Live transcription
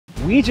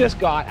we just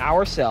got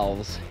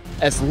ourselves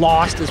as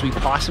lost as we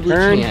possibly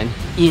can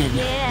in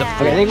the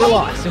I think we're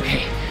lost.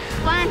 Okay.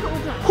 Fine,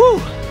 hold on.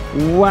 Whew.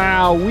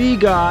 Wow, we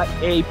got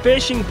a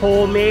fishing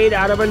pole made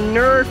out of a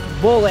Nerf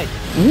bullet.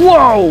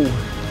 Whoa!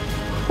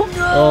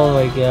 Oh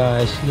my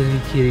gosh, you gotta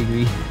be kidding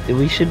me.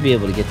 We should be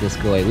able to get this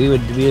going. We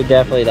would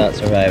definitely not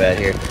survive out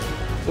here.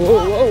 Whoa,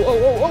 whoa, whoa,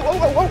 whoa, whoa,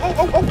 whoa, whoa, whoa,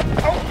 whoa, whoa,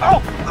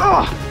 whoa,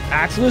 oh.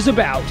 Axel is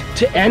about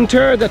to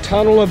enter the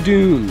tunnel of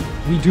doom.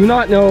 We do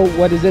not know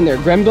what is in there.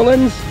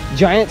 Gremlins?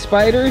 Giant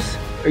spiders?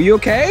 Are you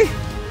okay?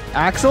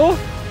 Axel?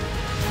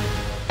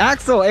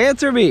 Axel,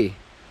 answer me.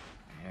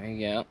 There we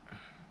go.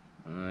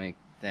 Like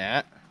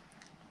that.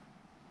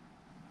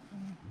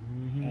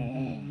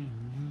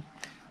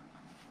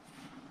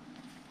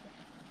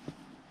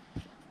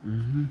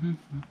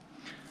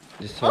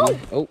 Just tell me.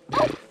 Oh.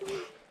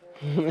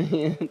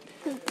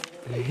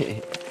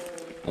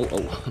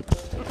 Oh.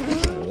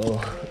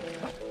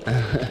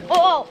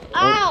 Oh,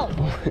 ow!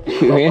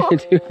 You ran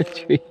into a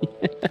tree.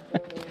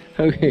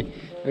 Okay.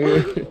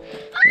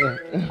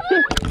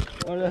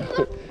 Oh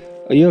no.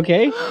 Are you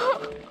okay?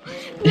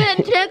 That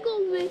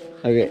tickled me.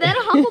 Okay. Is that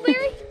a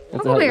huckleberry?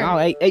 Huckleberry. Oh,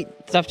 hey,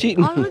 stop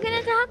cheating. I'm looking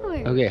at the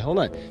huckleberry. Okay, hold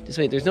on. Just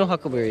wait, there's no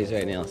huckleberries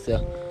right now, so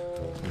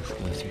let's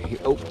go through here.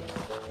 Oh.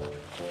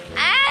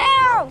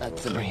 Ow!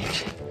 That's the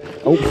branch.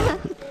 Oh.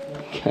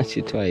 Got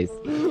you twice.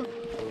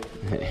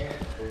 Okay.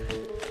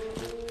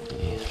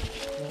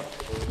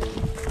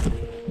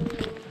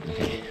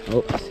 Okay.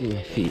 Oh, I see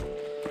my feet.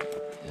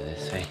 Go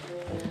this way.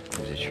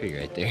 There's a tree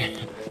right there.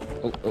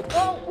 Oh, oh.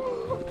 Oh.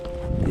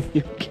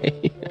 You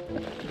okay?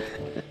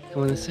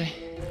 Come on this way.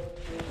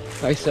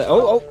 I said,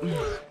 oh, oh.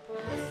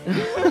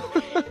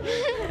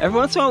 Every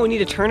once in a while we need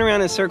to turn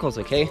around in circles,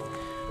 okay?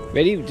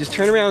 Ready? Just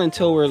turn around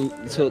until we're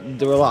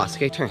lost.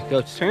 Okay, turn.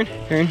 Go. Just turn.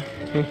 Turn.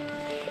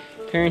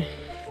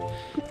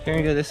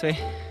 Go this way.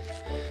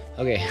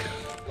 Okay.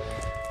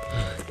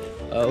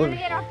 We're gonna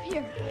get up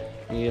here.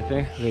 You get up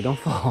there? Okay, don't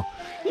fall.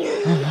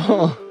 Don't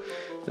fall.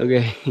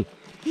 Okay.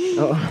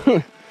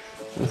 Oh.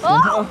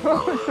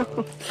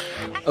 Oh.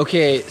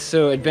 Okay,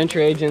 so adventure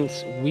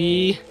agents,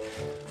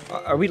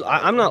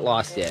 I'm not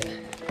lost yet.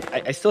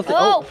 I still think.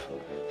 Oh,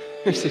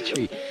 there's a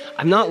tree.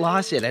 I'm not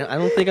lost yet. I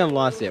don't think I'm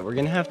lost yet. We're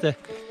gonna have to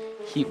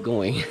keep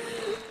going.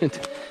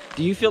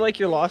 Do you feel like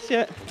you're lost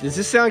yet? Does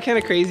this sound kind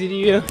of crazy to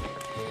you?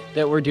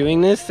 That we're doing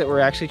this? That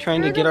we're actually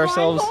trying to get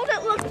ourselves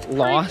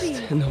lost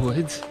in the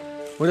woods?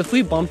 What if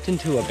we bumped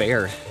into a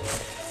bear?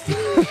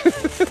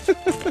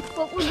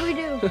 What would we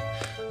do? I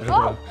don't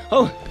know.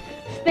 Oh!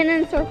 Spin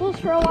in circles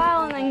for a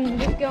while and then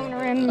just go in a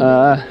rim.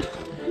 I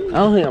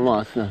don't think I'm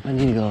lost enough. I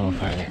need to go a little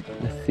farther.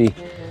 Let's see.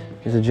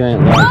 There's a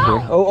giant log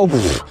here. Oh, oh,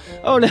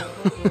 oh no.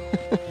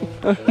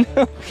 Oh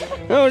no.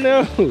 Oh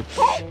no.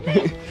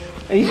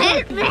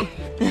 Help me.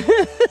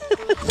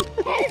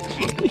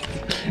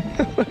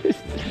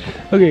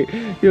 Okay,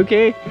 you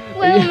okay? Wait,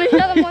 let me show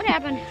them what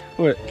happened.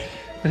 What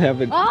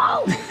happened?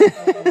 Oh!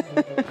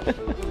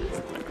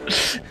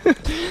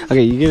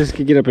 Okay, you just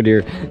get up in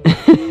here.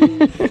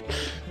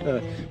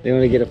 They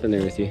want to get up in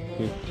there with you.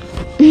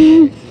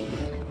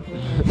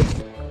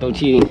 Don't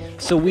cheating.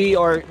 So we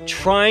are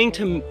trying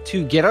to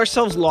get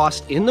ourselves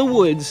lost in the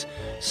woods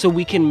so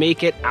we can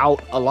make it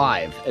out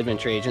alive,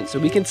 adventure agent. So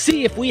we can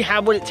see if we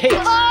have what it takes.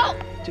 Oh!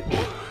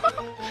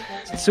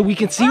 So we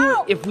can see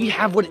if we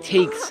have what it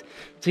takes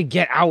to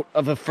get out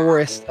of a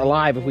forest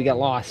alive if we get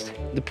lost.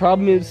 The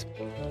problem is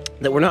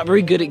that we're not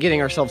very good at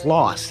getting ourselves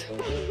lost.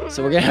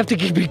 So we're gonna have to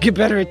get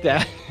better at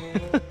that.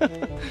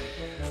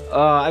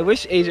 I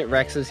wish Agent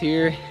Rex was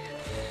here.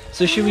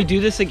 So should we do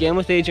this again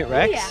with Agent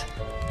Rex? Yeah.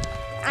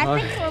 I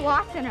think we're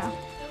lost enough.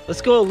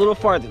 Let's go a little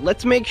farther.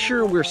 Let's make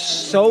sure we're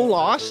so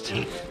lost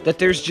that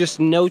there's just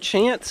no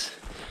chance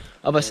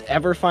of us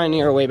ever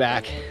finding our way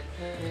back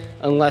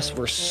unless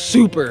we're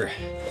super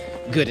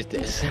good at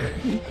this.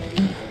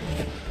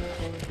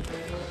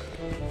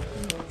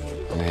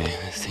 Alright,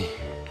 let's see.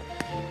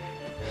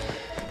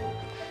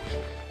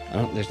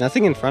 Oh, there's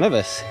nothing in front of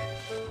us.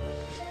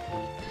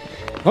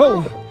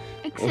 Whoa!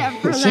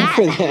 Except for Except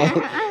for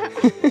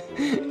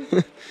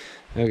that.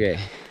 Okay.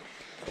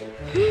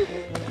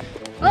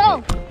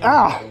 Oh!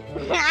 Ah!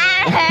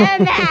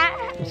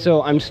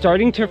 So I'm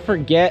starting to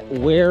forget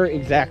where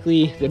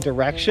exactly the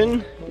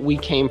direction we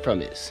came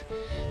from is.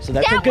 So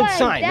that's a good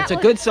sign. It's a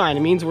good sign.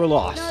 It means we're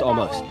lost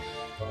almost.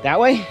 That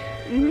way?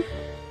 Mm-hmm.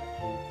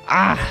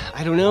 Ah,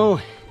 I don't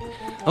know.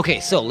 Okay,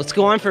 so let's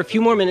go on for a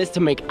few more minutes to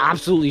make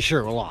absolutely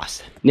sure we're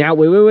lost. Now,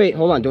 wait,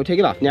 hold on, don't take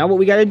it off. Now what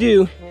we gotta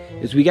do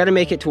is we gotta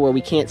make it to where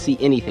we can't see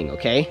anything,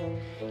 okay?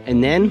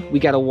 And then we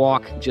gotta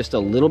walk just a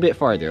little bit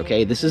farther,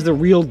 okay? This is the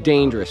real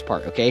dangerous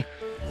part, okay?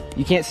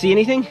 You can't see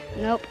anything?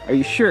 Nope. Are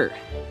you sure?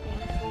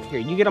 Here,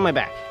 you get on my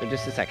back for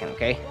just a second,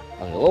 okay?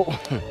 All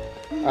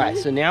right,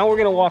 so now we're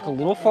gonna walk a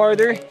little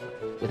farther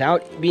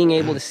without being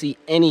able to see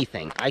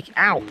anything.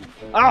 Ow!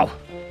 Ow!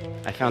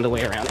 I found a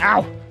way around.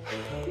 Ow!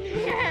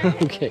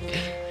 Okay.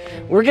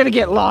 We're gonna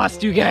get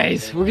lost, you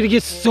guys. We're gonna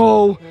get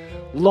so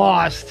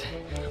lost.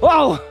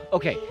 Whoa!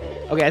 Okay,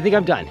 I think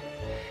I'm done.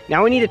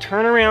 Now we need to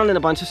turn around in a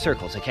bunch of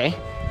circles, okay?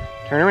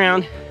 Turn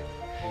around.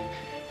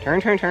 Turn,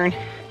 turn, turn.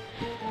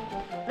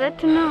 Good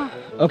to know.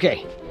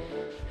 Okay.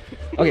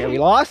 Okay, are we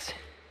lost?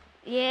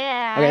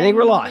 Yeah. Okay, I think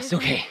we're lost.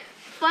 Okay.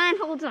 Fine,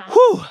 hold on.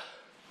 Whew.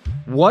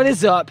 What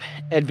is up,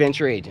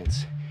 adventure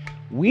agents?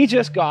 We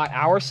just got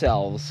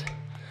ourselves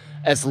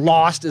as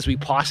lost as we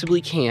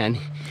possibly can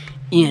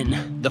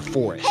in the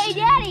forest. Hey,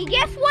 Daddy,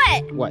 guess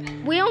what? What?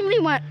 We only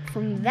went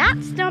from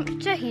that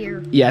stump to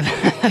here. Yeah,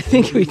 I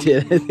think we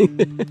did.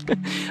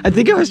 I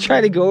think I was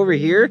trying to go over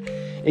here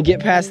and get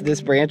past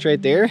this branch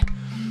right there.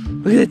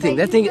 Look at that thing.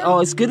 That thing, oh,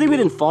 it's good that we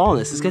didn't fall on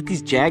this. It's got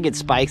these jagged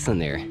spikes on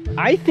there.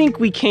 I think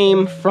we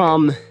came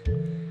from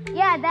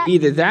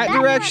either that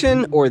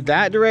direction or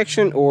that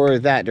direction or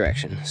that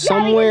direction.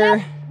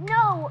 Somewhere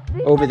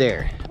over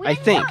there, I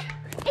think.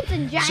 It's a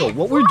giant So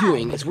what we're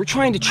doing is we're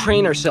trying to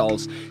train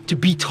ourselves to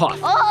be tough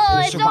in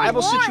a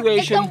survival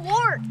situation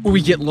where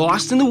we get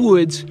lost in the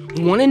woods.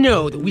 We want to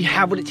know that we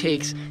have what it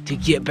takes to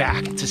get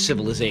back to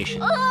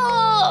civilization.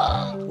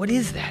 What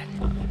is that?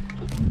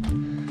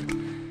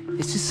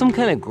 It's just some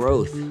kind of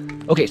growth.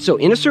 Okay, so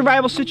in a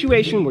survival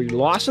situation where you're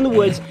lost in the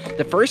woods,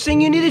 the first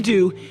thing you need to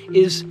do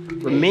is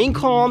remain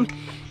calm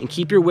and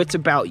keep your wits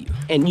about you.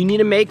 And you need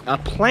to make a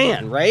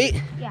plan, right?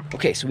 Yeah.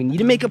 Okay, so we need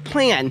to make a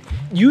plan.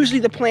 Usually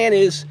the plan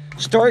is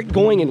start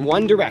going in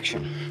one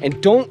direction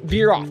and don't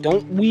veer off.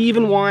 Don't weave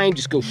and wind,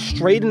 just go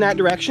straight in that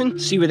direction,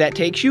 see where that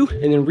takes you,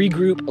 and then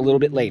regroup a little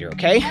bit later,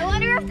 okay? I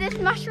wonder if this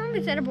mushroom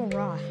is edible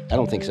raw. I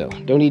don't think so.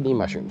 Don't eat any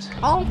mushrooms.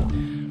 Oh.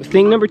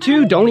 Thing number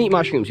 2, don't eat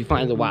mushrooms you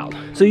find in the wild.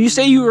 So you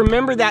say you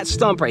remember that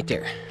stump right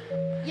there?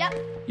 Yep.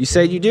 You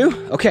said you do?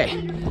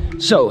 Okay.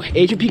 So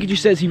Agent Pikachu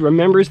says he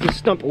remembers the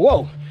stump.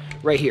 Whoa,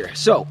 right here.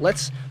 So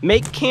let's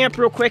make camp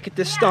real quick at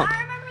this stump.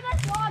 I remember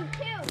this log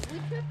too.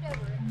 We tripped over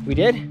it. We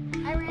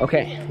did?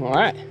 Okay, all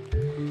right.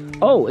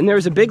 Oh, and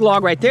there's a big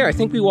log right there. I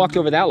think we walked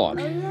over that log.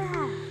 Oh,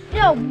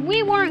 yeah. No,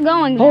 we weren't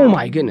going there. Oh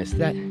my goodness,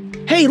 that.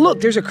 Hey,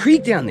 look, there's a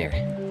creek down there.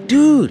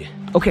 Dude.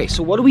 Okay,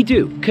 so what do we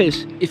do?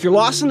 Because if you're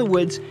lost in the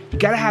woods, you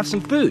gotta have some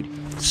food.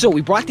 So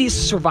we brought these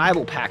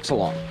survival packs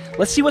along.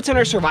 Let's see what's in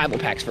our survival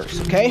packs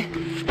first, okay?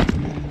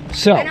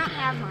 So. I don't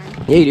have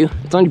mine. Yeah, you do.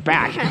 It's on your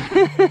back.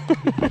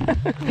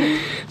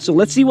 So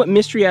let's see what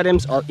mystery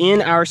items are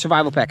in our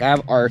survival pack. I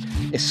have our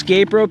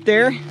escape rope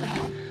there.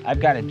 I've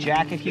got a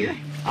jacket here.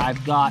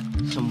 I've got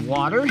some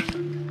water.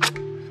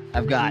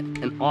 I've got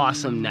an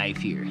awesome knife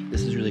here.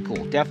 This is really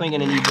cool. Definitely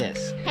gonna need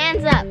this.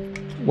 Hands up.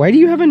 Why do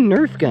you have a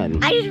Nerf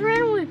gun? I just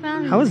randomly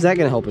found it. How is that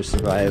gonna help us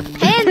survive?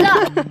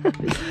 Hands up.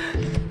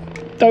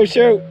 Don't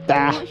shoot.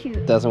 Ah, Don't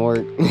shoot. doesn't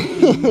work.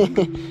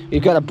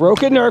 You've got a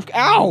broken Nerf.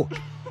 Ow!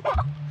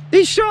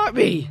 He shot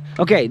me.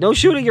 Okay, don't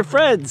shoot at your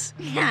friends.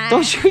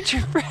 Don't shoot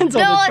your friends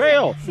on the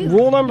trail.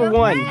 Rule number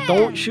 1,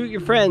 don't shoot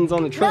your friends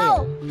on the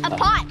trail. No, a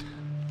pot.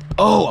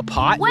 Oh, a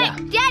pot? Wait, Yeah.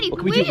 Daddy. What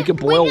can we do? We could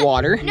boil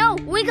water. No,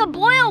 we could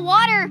boil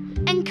water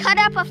and cut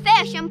up a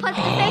fish and put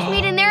the fish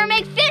meat in there and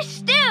make fish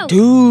stew.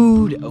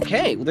 Dude,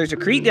 okay. Well, there's a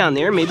creek down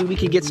there. Maybe we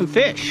could get some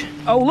fish.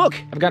 Oh, look,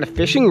 I've got a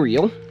fishing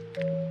reel.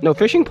 No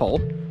fishing pole.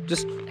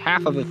 Just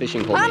half of a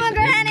fishing pole.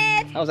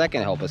 Pomegranate. How's that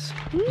gonna help us?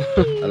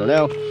 I don't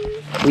know.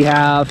 We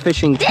have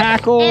fishing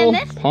tackle, and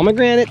this.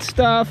 pomegranate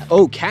stuff.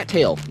 Oh,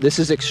 cattail. This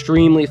is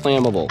extremely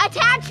flammable.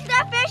 Attach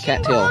the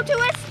fishing pole to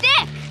a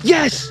stick.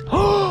 Yes!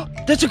 Oh,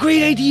 that's a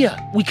great idea.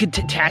 We could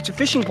attach a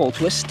fishing pole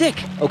to a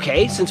stick.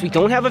 Okay, since we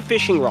don't have a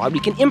fishing rod, we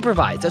can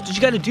improvise. That's what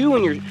you gotta do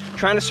when you're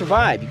trying to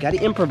survive. You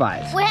gotta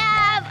improvise. We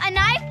have a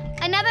knife,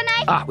 another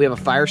knife. Ah, we have a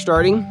fire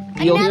starting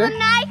deal another here.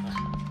 Knife.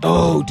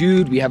 Oh,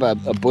 dude, we have a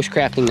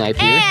bushcrafting knife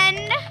here. And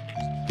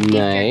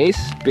Nice.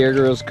 Bear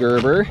Grylls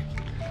Gerber.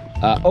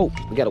 Oh,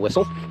 we got a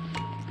whistle.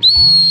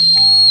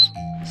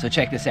 So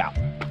check this out.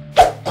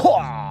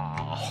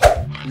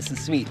 This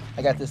is sweet.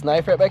 I got this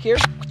knife right back here.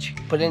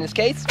 Put it in this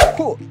case.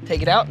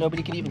 Take it out.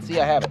 Nobody can even see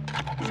I have it.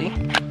 See?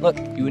 Look,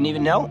 you wouldn't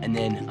even know. And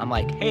then I'm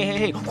like, hey, hey,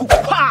 hey. All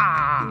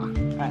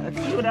right, let's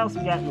see what else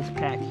we got in this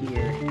pack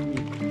here.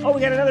 Oh,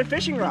 we got another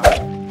fishing rod.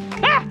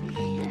 Ah!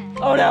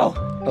 Oh, no.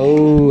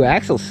 Oh,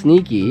 Axel's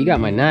sneaky. He got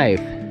my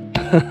knife.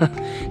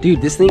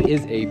 Dude, this thing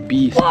is a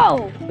beast.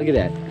 whoa. Look at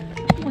that.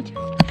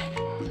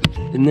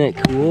 Isn't that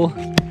cool?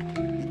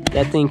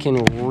 That thing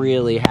can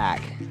really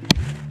hack.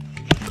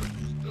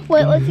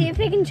 Wait, let's see if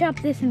we can chop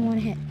this in one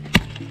hit.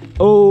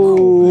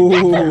 Oh.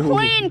 That's a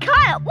clean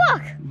cut.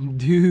 Look.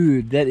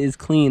 Dude, that is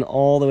clean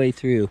all the way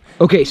through.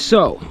 Okay,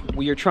 so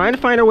we are trying to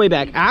find our way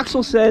back.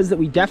 Axel says that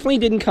we definitely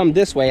didn't come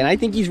this way, and I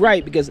think he's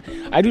right because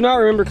I do not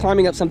remember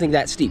climbing up something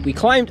that steep. We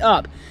climbed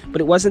up,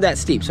 but it wasn't that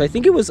steep. So I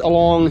think it was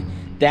along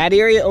that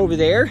area over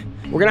there.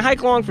 We're gonna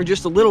hike along for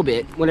just a little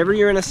bit. Whenever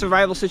you're in a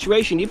survival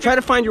situation, you try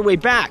to find your way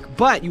back,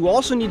 but you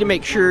also need to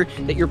make sure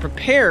that you're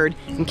prepared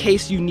in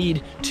case you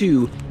need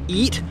to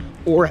eat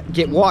or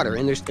get water.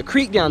 And there's a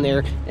creek down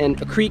there,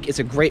 and a creek is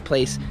a great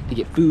place to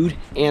get food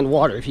and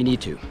water if you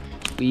need to.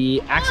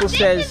 Axel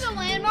says, this is a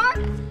landmark.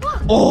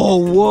 Look.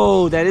 oh,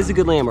 whoa, that is a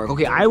good landmark.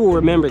 Okay, I will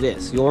remember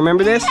this. You'll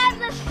remember this? It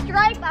has a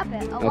stripe up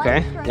it.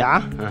 Okay,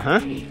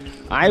 yeah,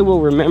 I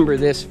will remember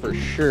this for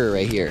sure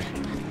right here.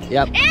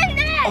 Yep. And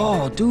this.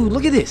 Oh, dude,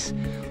 look at this.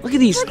 Look at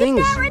these things.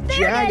 that right there,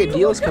 Jagged Daddy.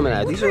 deals Look, coming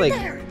out. look These are right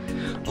like, there.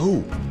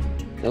 oh,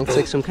 That looks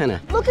like some kind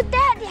of... Look at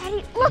that,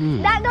 Daddy. Look,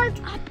 that goes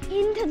up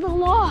into the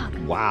log.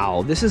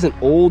 Wow, this is an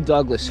old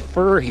Douglas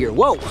fir here.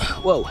 Whoa,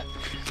 whoa.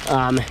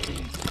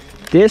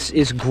 This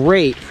is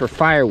great for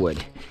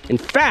firewood. In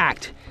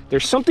fact,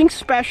 there's something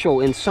special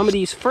in some of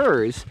these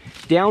firs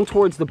down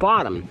towards the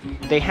bottom.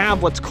 They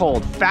have what's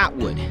called fat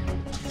wood.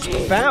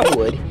 Fat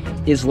wood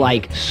is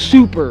like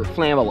super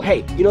flammable.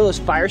 Hey, you know those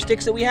fire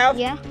sticks that we have?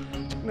 Yeah,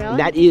 really?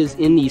 That is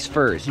in these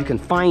firs. You can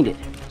find it.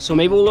 So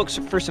maybe we'll look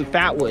for some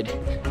fat wood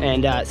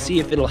and see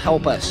if it'll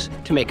help us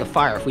to make a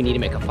fire if we need to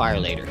make a fire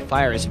later.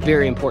 Fire is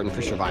very important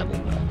for survival.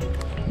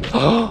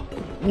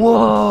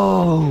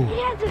 Whoa! It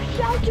has a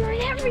shelter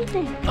and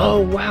everything. Oh,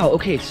 wow.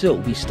 Okay, so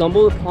we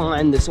stumbled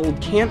upon this old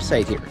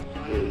campsite here.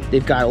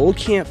 They've got old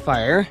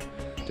campfire.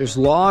 There's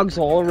logs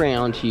all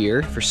around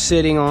here for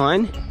sitting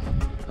on.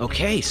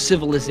 Okay,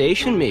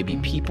 civilization maybe.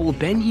 People have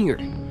been here.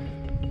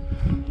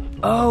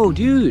 Oh,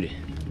 dude.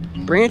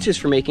 Branches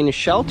for making a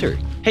shelter.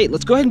 Hey,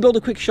 let's go ahead and build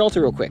a quick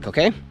shelter real quick,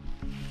 okay?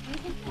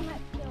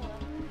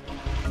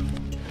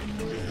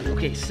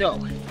 Okay, so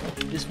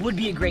this would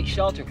be a great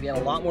shelter if we had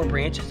a lot more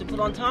branches to put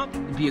on top.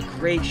 It'd be a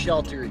great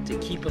shelter to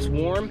keep us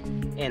warm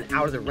and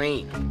out of the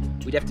rain.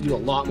 We'd have to do a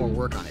lot more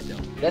work on it though.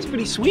 That's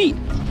pretty sweet.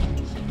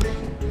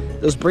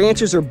 Those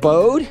branches are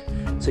bowed,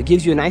 so it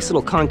gives you a nice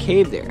little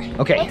concave there.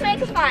 Okay. Let's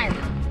make a fire.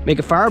 Make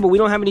a fire, but we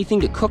don't have anything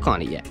to cook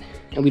on it yet.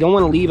 And we don't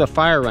want to leave a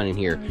fire running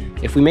here.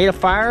 If we made a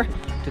fire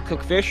to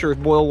cook fish or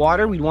boil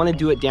water, we'd want to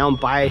do it down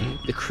by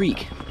the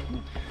creek.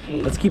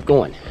 Let's keep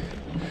going.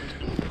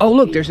 Oh,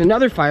 look, there's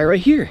another fire right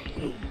here.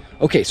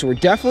 Okay, so we're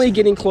definitely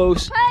getting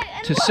close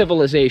to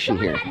civilization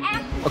here.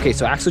 Okay,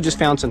 so Axel just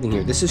found something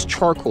here. This is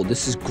charcoal.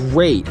 This is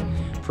great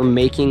for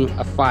making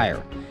a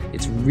fire.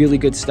 It's really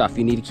good stuff.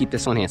 You need to keep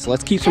this on hand. So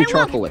let's keep some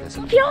charcoal with us.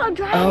 Feel how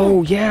dry.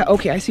 Oh, yeah.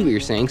 Okay, I see what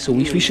you're saying. So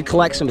we should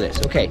collect some of this.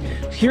 Okay,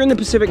 here in the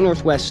Pacific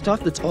Northwest,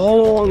 stuff that's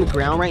all along the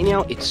ground right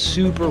now, it's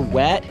super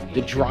wet.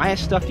 The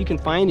driest stuff you can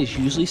find is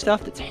usually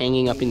stuff that's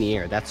hanging up in the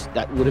air.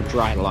 That would have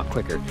dried a lot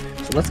quicker.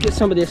 So let's get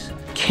some of this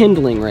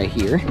kindling right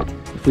here.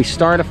 If we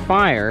start a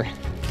fire,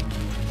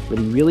 it would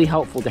be really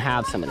helpful to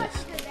have some of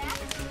this.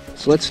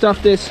 So let's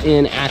stuff this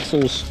in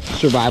Axel's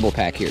survival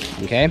pack here,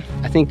 okay?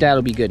 I think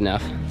that'll be good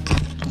enough.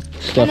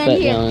 Stuff that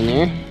down in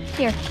there.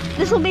 Here,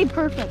 this will be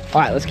perfect.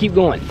 All right, let's keep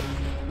going.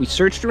 We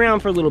searched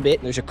around for a little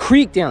bit. There's a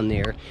creek down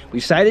there. We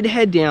decided to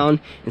head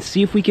down and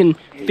see if we can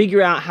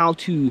figure out how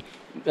to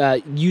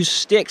use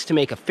sticks to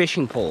make a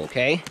fishing pole,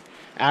 okay?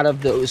 Out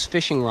of those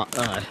fishing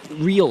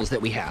reels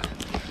that we have.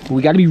 But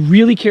we got to be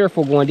really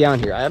careful going down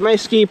here. I have my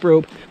escape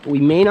rope, but we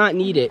may not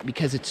need it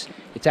because it's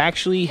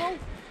actually,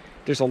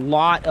 there's a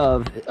lot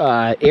of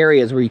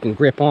areas where you can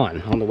grip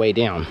on the way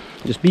down.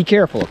 Just be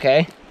careful,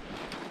 okay?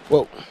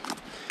 Whoa.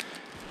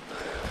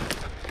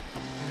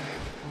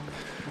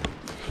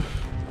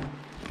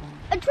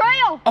 A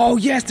trail! Oh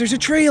yes, there's a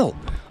trail.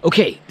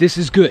 Okay, this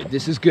is good,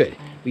 this is good.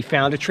 We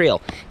found a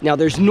trail. Now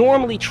there's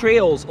normally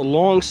trails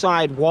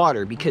alongside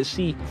water because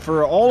see,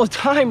 for all of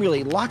time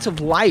really, lots of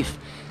life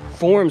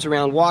forms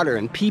around water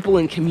and people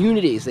in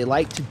communities, they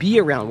like to be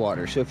around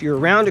water. So if you're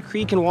around a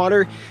creek and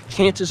water,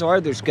 chances are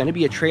there's gonna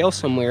be a trail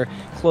somewhere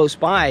close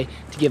by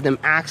to give them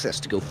access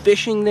to go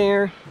fishing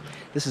there.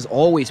 This has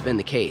always been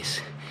the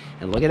case.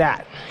 And look at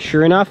that,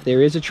 sure enough,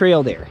 there is a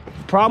trail there.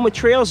 The problem with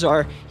trails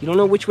are, you don't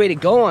know which way to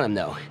go on them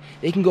though.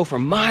 They can go for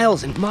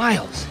miles and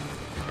miles.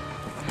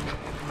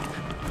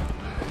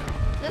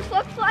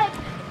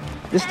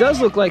 This does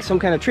look like some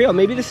kind of trail.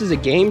 Maybe this is a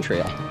game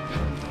trail.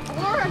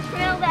 Or a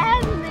trail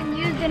that hasn't been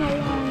used in a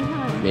long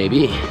time.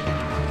 Maybe.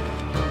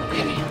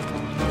 Okay.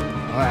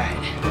 All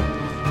right.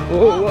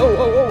 Whoa, whoa,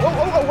 whoa, whoa,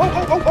 whoa, whoa,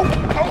 whoa, whoa,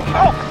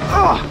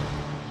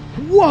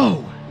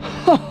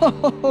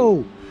 whoa, whoa.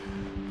 Whoa.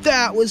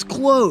 That was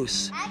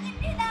close. I can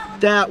do that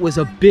with That was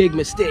a big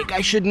mistake.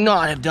 I should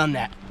not have done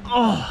that.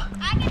 Oh.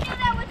 I can do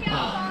that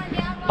without falling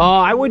down. Oh,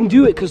 I wouldn't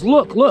do it because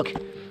look.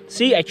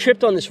 See, I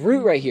tripped on this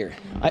root right here.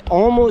 I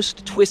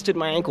almost twisted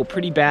my ankle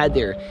pretty bad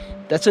there.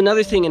 That's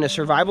another thing in a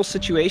survival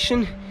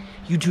situation.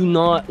 You do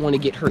not want to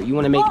get hurt. You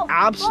want to make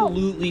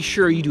absolutely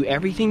sure you do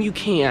everything you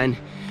can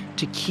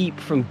to keep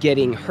from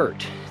getting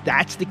hurt.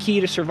 That's the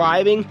key to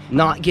surviving,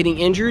 not getting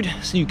injured,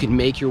 so you can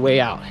make your way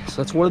out. So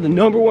that's one of the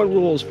 #1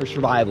 rules for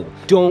survival.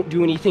 Don't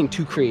do anything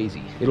too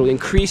crazy. It'll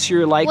increase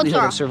your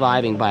likelihood of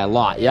surviving by a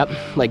lot. Yep.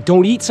 Like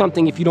don't eat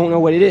something if you don't know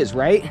what it is,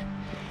 right?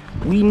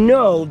 We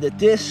know that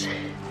this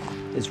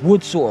is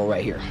wood sorrel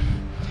right here.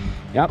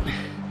 Yep.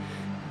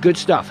 Good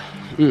stuff.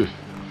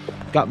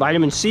 Got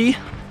vitamin C.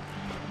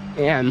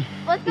 And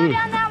let's go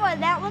down that way.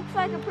 That looks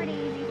like a pretty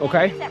easy thing,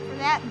 okay. Except for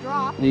that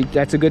drop.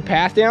 That's a good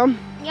path down?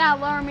 Yeah,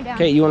 lower me down.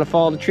 Okay, you want to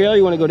follow the trail or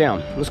you want to go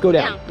down? Let's go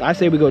down. I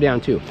say we go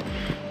down too.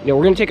 Yeah,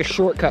 we're going to take a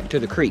shortcut to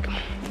the creek.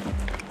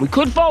 We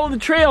could follow the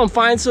trail and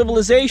find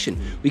civilization.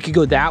 We could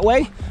go that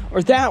way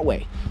or that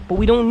way. But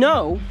we don't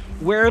know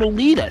where it'll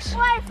lead us.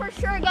 Well, it for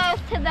sure goes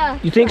to the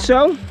You think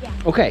so? Yeah.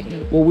 Okay,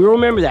 well we'll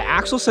remember that.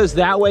 Axel says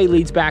that way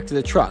leads back to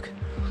the truck.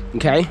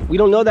 Okay, we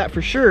don't know that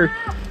for sure,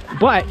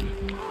 but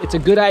it's a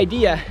good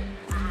idea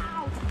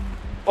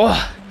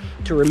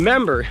to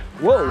remember.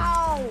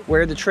 Whoa.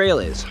 where the trail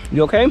is.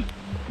 You okay?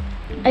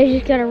 I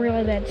just got a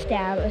really bad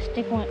stab. A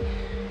stick went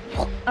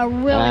a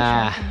really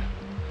sharp.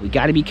 We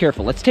got to be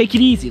careful. Let's take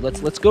it easy.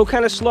 Let's go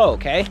kind of slow,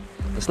 okay?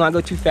 Let's not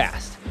go too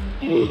fast.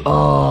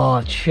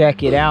 Oh,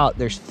 check it out.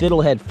 There's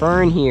fiddlehead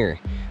fern here.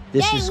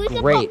 This is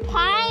great. We could put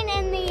pine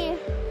in the...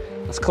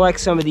 Let's collect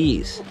some of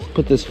these.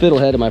 Put this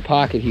fiddlehead in my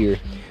pocket here.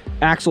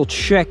 Axel,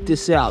 check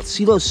this out.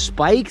 See those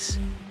spikes?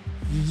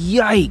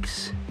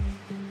 Yikes.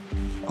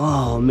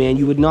 Oh man,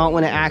 you would not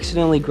want to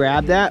accidentally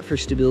grab that for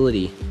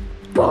stability.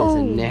 That is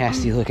a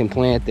nasty looking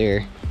plant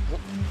there.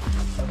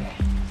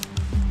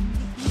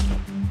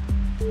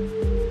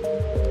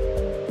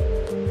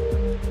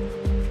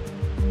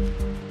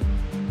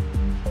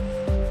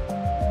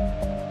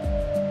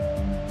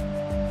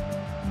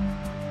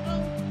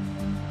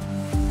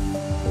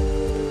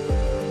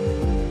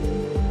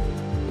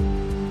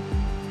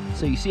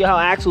 So you see how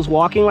Axel's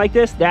walking like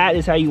this? That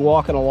is how you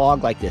walk on a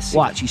log like this.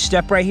 Watch, you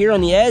step right here on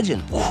the edge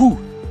and whoo,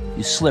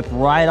 you slip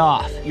right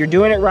off. You're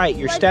doing it right.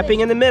 You're stepping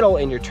in the middle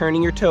and you're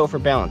turning your toe for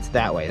balance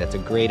that way. That's a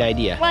great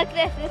idea. Like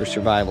this. For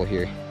survival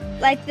here.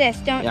 Like this,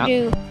 don't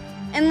do.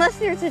 Unless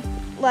there's a,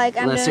 like,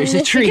 I'm Unless there's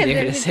a tree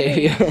there to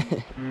save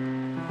you.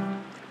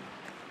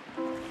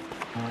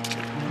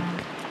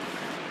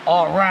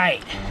 All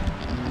right.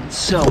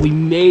 So we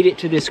made it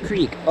to this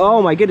creek.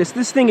 Oh my goodness,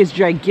 this thing is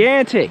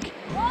gigantic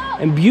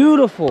and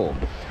beautiful.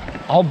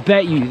 I'll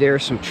bet you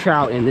there's some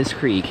trout in this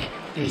creek.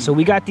 So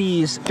we got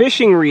these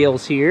fishing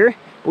reels here.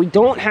 We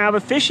don't have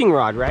a fishing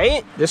rod,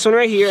 right? This one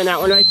right here and that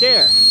one right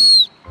there.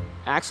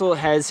 Axel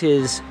has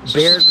his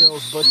Bear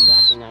Grylls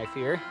bushcrafting knife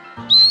here.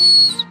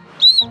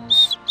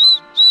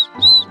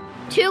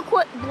 2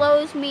 quick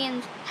blows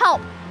means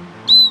help.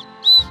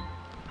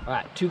 All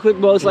right, 2 quick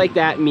blows like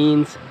that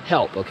means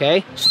help, okay?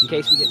 In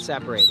case we get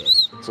separated.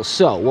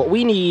 So what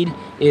we need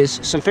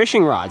is some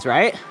fishing rods,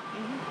 right?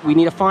 We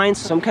need to find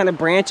some kind of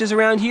branches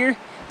around here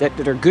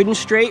that are good and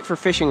straight for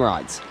fishing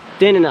rods.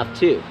 Thin enough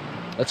too.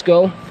 Let's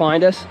go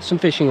find us some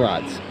fishing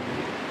rods.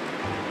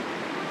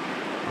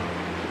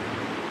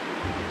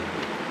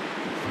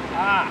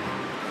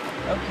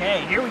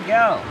 Okay, here we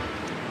go.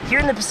 Here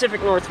in the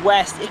Pacific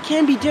Northwest, it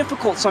can be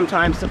difficult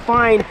sometimes to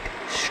find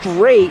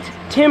straight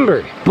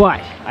timber,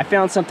 but I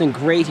found something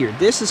great here.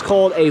 This is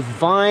called a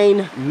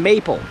vine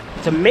maple.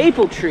 It's a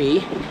maple tree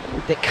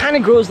that kind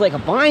of grows like a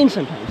vine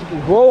sometimes. It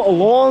can grow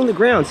along the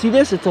ground. See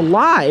this? It's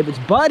alive, it's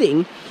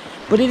budding,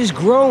 but it is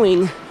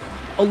growing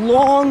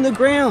along the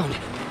ground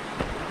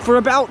for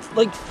about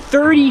like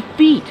 30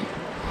 feet.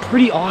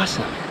 Pretty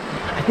awesome.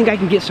 I think I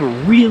can get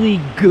some really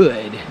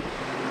good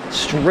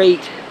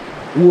straight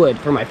wood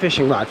for my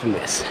fishing rod from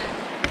this.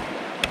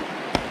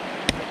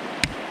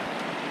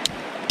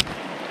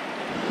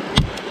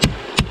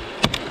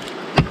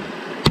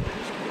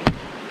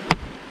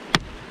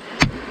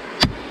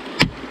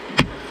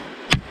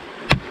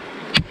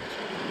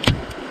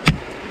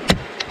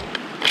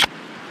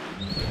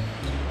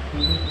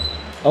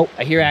 Oh,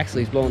 I hear Axel,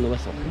 he's blowing the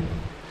whistle.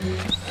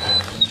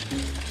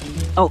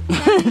 Oh,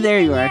 there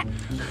you are.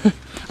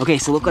 Okay,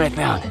 so look what I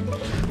found.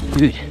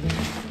 Dude,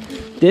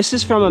 this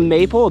is from a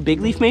maple, a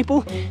big leaf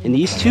maple, and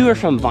these two are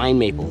from vine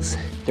maples.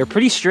 They're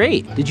pretty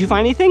straight. Did you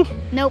find anything?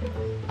 Nope.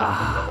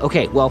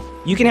 Okay, well,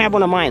 you can have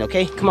one of mine,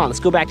 okay? Come on,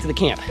 let's go back to the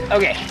camp.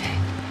 Okay.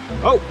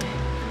 Oh,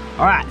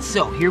 all right,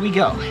 so here we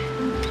go.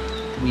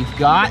 We've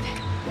got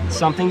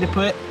something to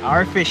put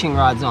our fishing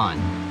rods on.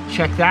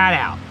 Check that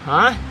out,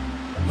 huh?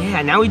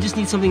 Yeah, now we just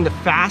need something to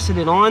fasten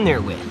it on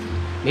there with.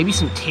 Maybe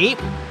some tape,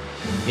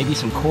 maybe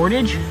some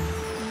cordage.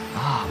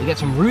 We got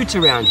some roots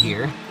around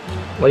here.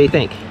 What do you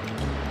think?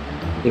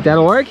 Think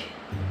that'll work?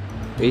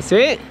 Do you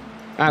see it?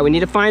 All right, we need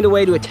to find a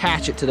way to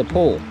attach it to the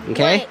pole,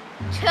 okay? Wait,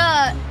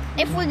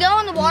 if we go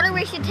in the water,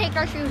 we should take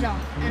our shoes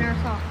off and our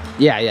socks.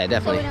 Yeah,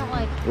 definitely. So we don't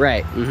like...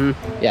 Right,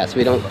 Yeah, so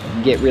we don't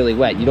get really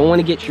wet. You don't want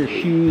to get your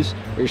shoes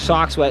or your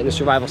socks wet in a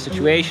survival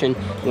situation.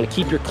 You want to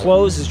keep your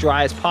clothes as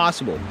dry as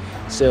possible.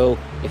 So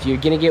if you're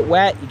gonna get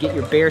wet, you get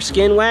your bare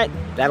skin wet,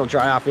 that'll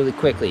dry off really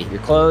quickly. Your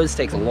clothes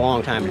takes a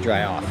long time to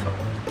dry off.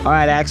 All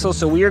right, Axel,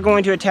 so we are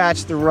going to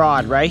attach the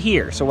rod right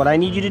here. So what I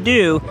need you to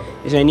do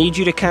is I need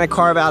you to kind of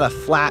carve out a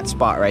flat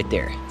spot right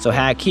there. So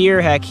hack here,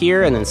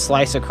 and then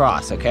slice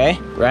across, okay?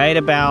 Right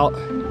about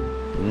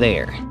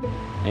there.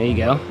 There you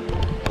go.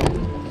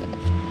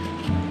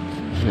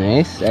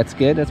 Nice, that's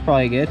good, that's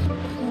probably good.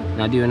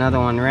 Now do another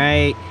one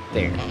right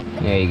there.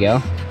 There you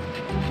go.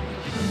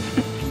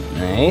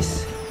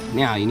 Nice.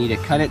 Now you need to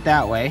cut it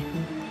that way.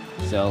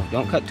 So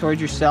don't cut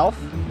towards yourself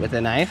with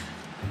a knife.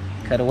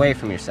 Cut away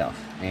from yourself.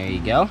 There you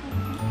go.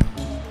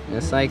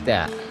 Just like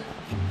that.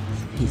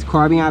 He's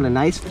carving out a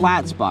nice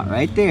flat spot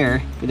right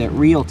there for that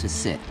reel to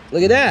sit.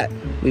 Look at that.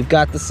 We've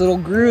got this little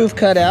groove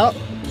cut out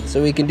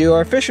so we can do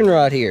our fishing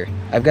rod here.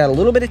 I've got a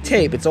little bit of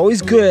tape. It's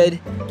always good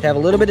to have a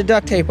little bit of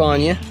duct tape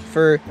on you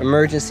for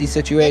emergency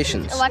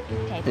situations.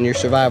 Electric tape. In your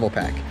survival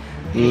pack.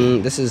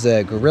 This is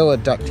a Gorilla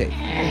duct tape.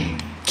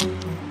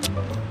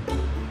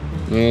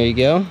 There you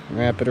go.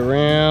 Wrap it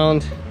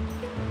around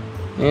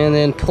and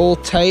then pull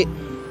tight.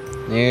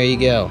 There you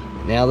go.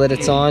 Now that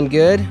it's on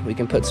good, we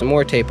can put some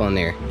more tape on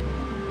there.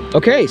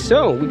 Okay,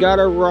 so we got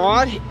our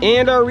rod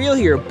and our reel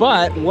here,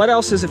 but what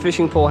else does a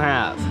fishing pole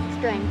have?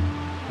 String.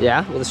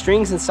 Yeah, well the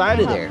string's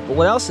inside of there, but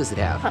what else does it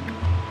have? Hook.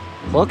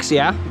 Hooks,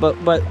 yeah, but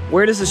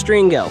where does the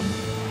string go?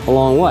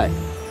 Along what?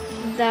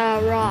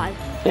 The rod.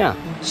 Yeah,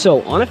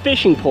 so on a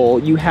fishing pole,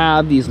 you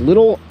have these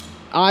little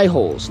eye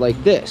holes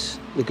like this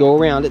that go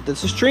around it that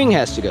the string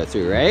has to go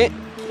through, right?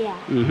 Yeah.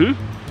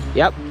 Mm-hmm.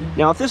 Yep.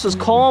 Now, if this was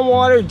calm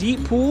water,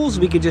 deep pools,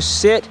 we could just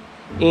sit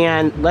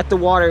and let the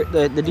water,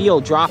 the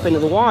deal drop into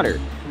the water.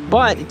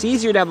 But it's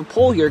easier to have a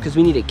pole here because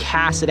we need to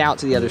cast it out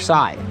to the other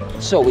side.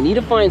 So we need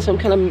to find some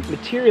kind of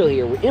material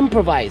here. We're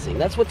improvising.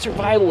 That's what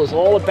survival is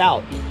all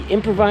about. You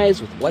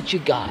improvise with what you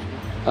got.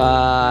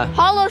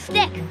 Hollow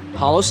stick.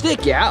 Hollow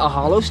stick, yeah, a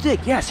hollow stick.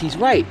 Yes, he's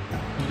right.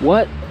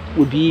 What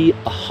would be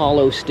a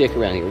hollow stick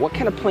around here? What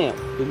kind of plant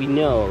do we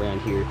know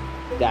around here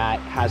that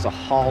has a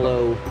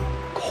hollow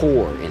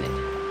core in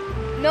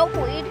it?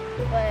 Milkweed,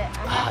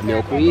 but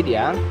Milkweed,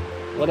 yeah.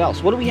 What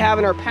else? What do we have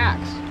in our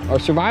packs? Our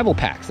survival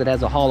packs that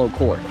has a hollow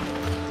core.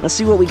 Let's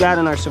see what we got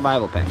in our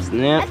survival packs.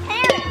 Nah, a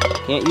carrot.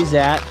 can't use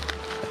that.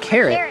 A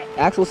carrot. Carrot.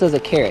 Axel says a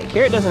carrot.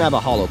 Carrot doesn't have a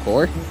hollow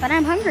core. But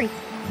I'm hungry.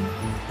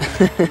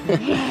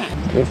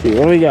 Let's see,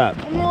 what do we got?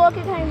 Let me look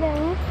at my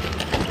gun.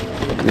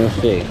 Let's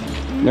see.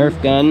 Nerf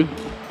gun.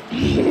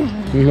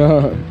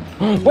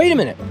 Wait a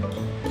minute.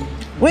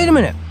 Wait a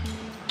minute.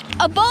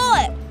 A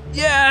bullet.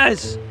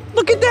 Yes!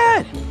 Look at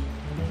that!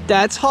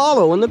 That's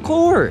hollow in the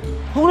core.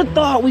 Who would have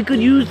thought we could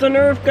use the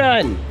Nerf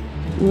gun?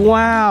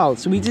 Wow,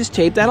 so we just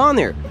taped that on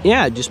there.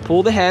 Yeah, just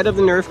pull the head of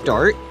the Nerf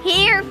dart.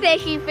 Here,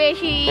 fishy,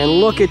 fishy. And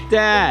look at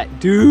that,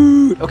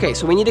 dude. Okay,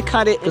 so we need to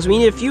cut it, because we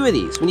need a few of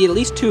these. We need at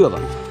least 2 of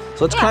them.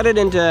 So let's cut it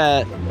into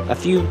a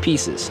few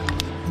pieces.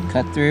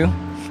 Cut through.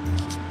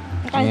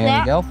 Like There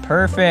that? we go,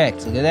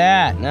 perfect. Look at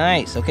that,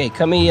 nice. Okay,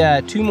 cut me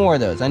 2 more of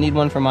those. I need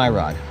one for my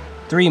rod.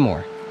 3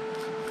 more.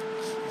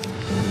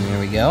 There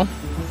we go.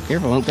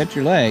 Careful, don't cut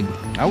your leg.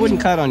 I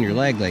wouldn't cut on your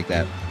leg like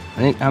that. I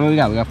think, how many we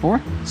got? We got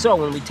 4? So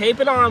when we tape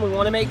it on, we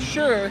want to make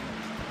sure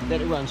that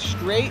it runs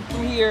straight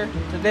from here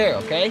to there,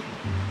 okay?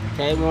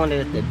 Okay, we want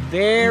it at the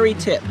very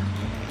tip.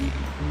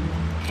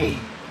 We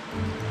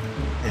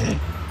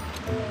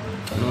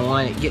don't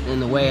want it getting in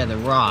the way of the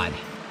rod.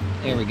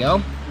 There we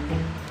go.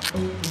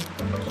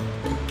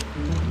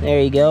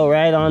 There you go,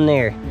 right on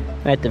there.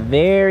 At the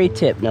very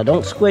tip. Now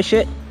don't squish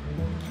it.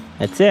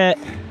 That's it.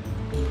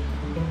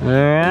 All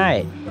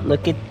right,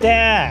 look at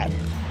that.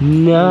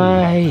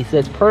 Nice,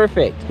 that's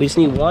perfect. We just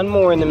need 1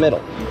 more in the middle.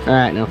 All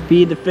right, now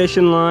feed the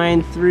fishing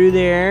line through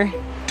there.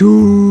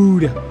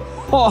 Dude,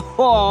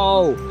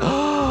 oh,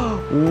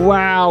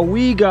 wow,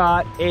 we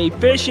got a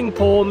fishing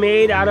pole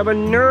made out of a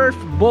Nerf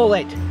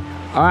bullet.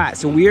 All right,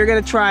 so we are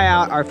gonna try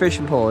out our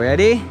fishing pole.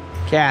 Ready?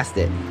 Cast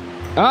it.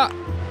 Oh,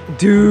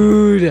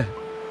 dude,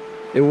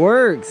 it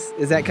works.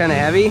 Is that kind of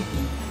heavy?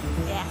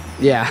 Yeah.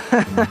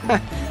 Yeah,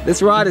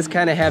 this rod is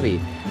kind of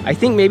heavy. I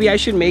think maybe I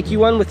should make you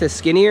one with a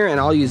skinnier and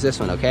I'll use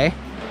this one, okay?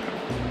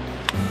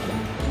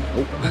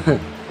 Oh.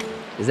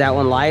 Is that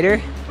one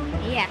lighter?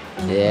 Yeah.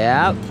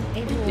 Yeah.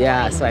 It's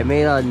Yeah, light. so I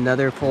made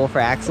another pole for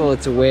Axel.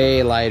 It's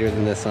way lighter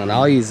than this one.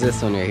 I'll use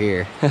this one right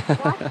here.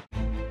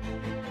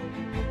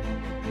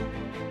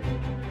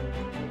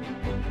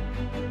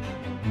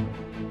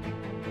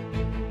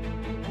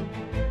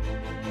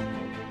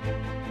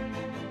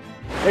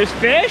 There's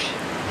fish?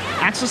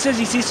 Axel says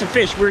he sees some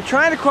fish. We're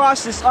trying to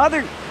cross this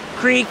other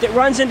creek that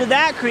runs into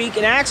that creek,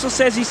 and Axel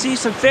says he sees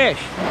some fish.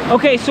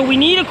 Okay, so we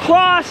need to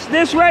cross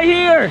this right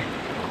here.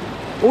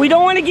 But we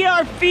don't want to get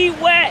our feet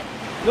wet.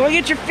 You don't want to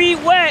get your feet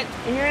wet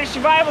and you're in a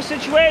survival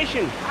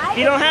situation.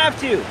 You don't have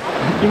to.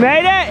 You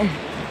made it?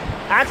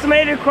 Axel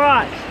made it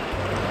across.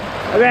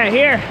 Okay,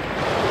 here.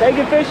 Take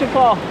your fishing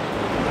pole.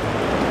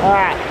 All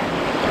right.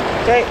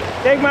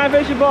 Take my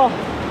fishing pole.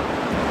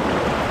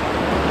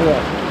 Okay.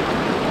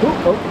 Ooh,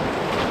 oh.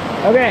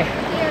 Okay.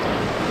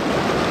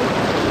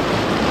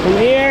 From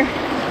here.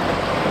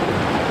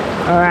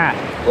 All right.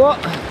 Whoa.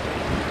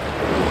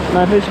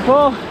 My fishing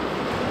pole.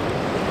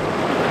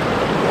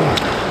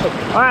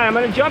 All right, I'm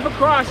gonna jump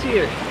across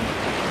here.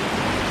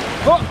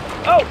 Oh,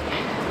 oh,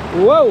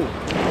 whoa.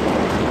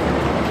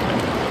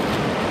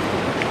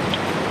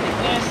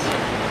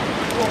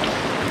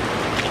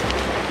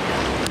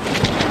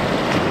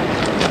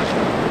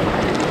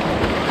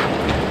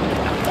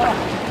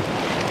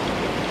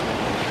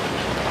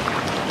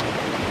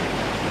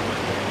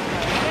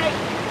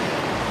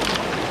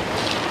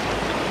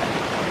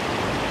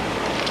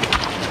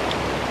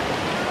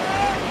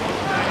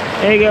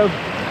 There you go.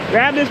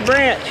 Grab this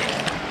branch.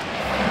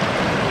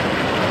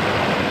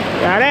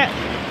 Got it?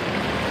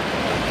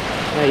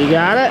 Oh, you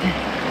got it?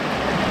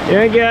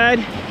 Doing good.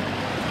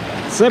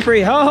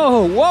 Slippery.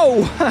 Oh,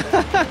 whoa.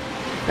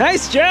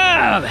 Nice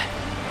job.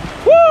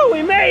 Woo,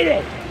 we made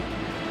it.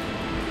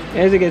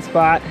 There's a good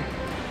spot.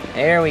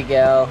 There we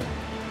go.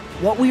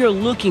 What we are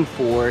looking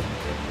for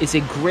is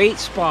a great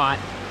spot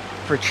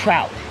for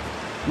trout.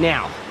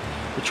 Now,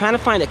 we're trying to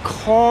find a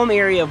calm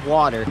area of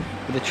water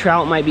where the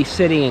trout might be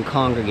sitting and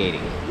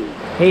congregating.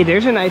 Hey,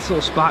 there's a nice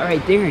little spot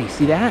right there. You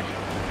see that?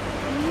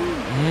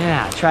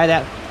 Yeah, try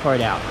that.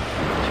 part out.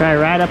 Try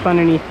right up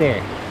underneath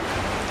there.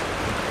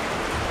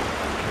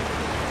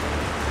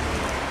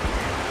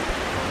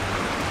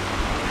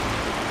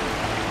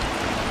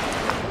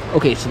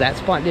 Okay, so that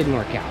spot didn't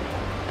work out,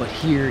 but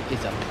here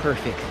is a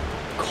perfect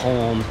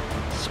calm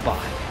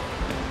spot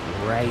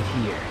right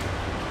here.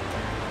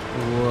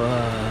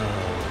 Whoa.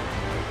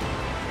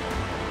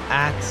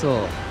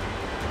 Axel.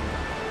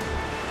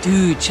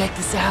 Dude, check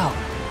this out.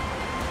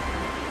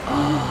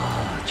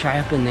 Oh, try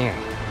up in there.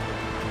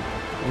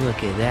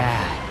 Look at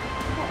that.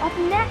 Well, up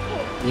in that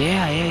cave.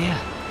 Yeah.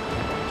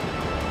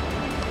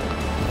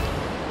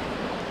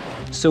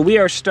 So we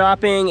are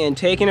stopping and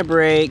taking a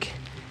break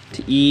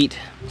to eat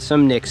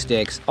some Nick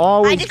sticks.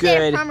 Always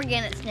good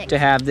pomegranate sticks. to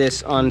have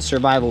this on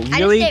survival.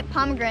 Really? I just ate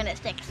pomegranate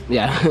sticks.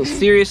 Yeah,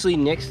 seriously,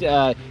 Nick's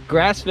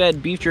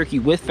grass-fed beef jerky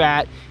with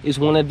fat is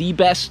one of the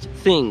best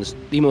things,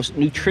 the most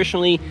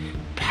nutritionally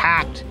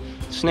packed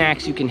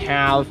snacks you can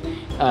have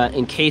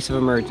in case of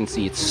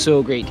emergency. It's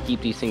so great to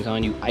keep these things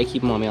on you. I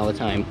keep them on me all the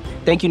time.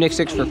 Thank you, Nick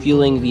Sticks, for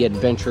fueling the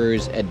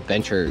adventurers'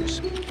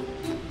 adventures.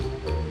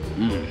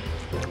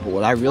 But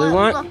what I really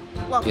want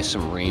is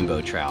some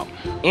rainbow trout.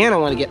 And I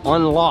want to get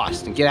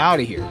unlost and get out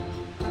of here.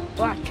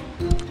 What?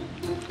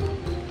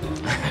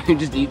 You're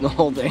just eating the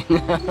whole thing.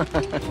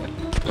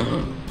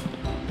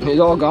 It's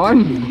all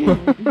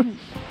gone?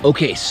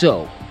 Okay,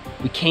 so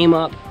we came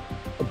up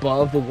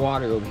above the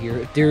water over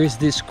here. There is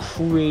this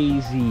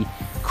crazy,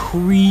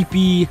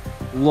 creepy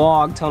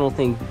log tunnel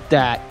thing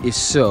that is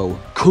so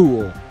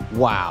cool.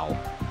 Wow.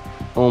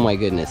 Oh my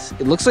goodness.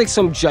 It looks like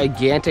some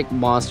gigantic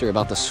monster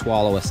about to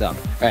swallow us up.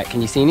 All right,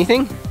 can you see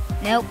anything?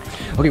 Nope.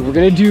 Okay, we're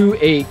gonna do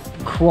a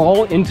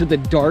crawl into the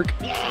dark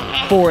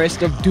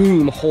forest of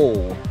doom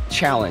hole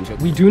challenge.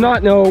 We do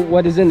not know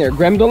what is in there.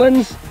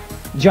 Gremlins,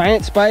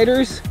 giant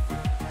spiders.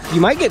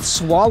 You might get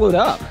swallowed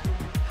up.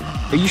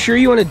 Are you sure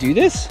you want to do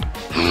this?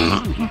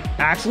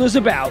 Axel is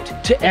about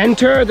to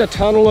enter the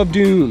tunnel of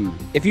doom.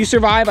 If you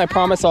survive, I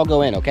promise I'll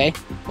go in, okay?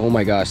 Oh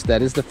my gosh,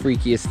 that is the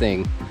freakiest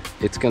thing.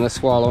 It's gonna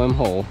swallow him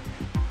whole.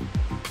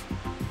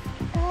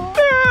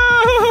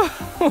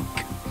 Oh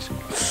gosh.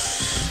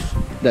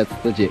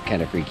 That's legit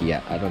kind of freaky.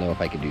 I don't know if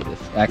I can do this.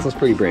 Axel's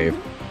pretty brave.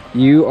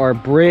 You are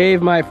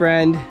brave, my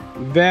friend.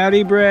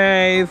 Very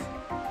brave.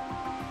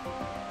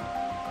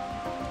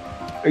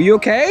 Are you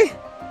okay?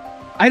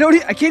 I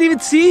can't even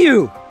see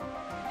you.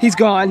 He's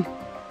gone.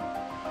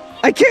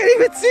 I can't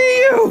even see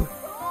you.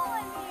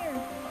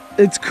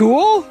 It's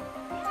cool?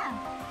 Yeah.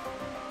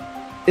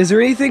 Is there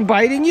anything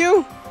biting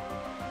you?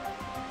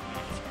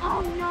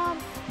 Oh no.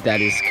 That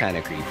is kind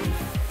of creepy.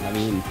 I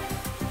mean,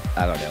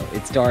 I don't know.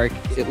 It's dark.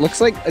 It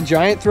looks like a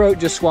giant throat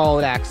just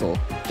swallowed Axel.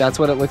 That's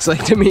what it looks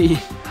like to me.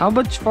 How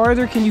much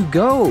farther can you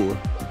go?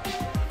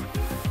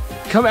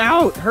 Come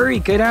out. Hurry.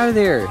 Get out of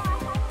there.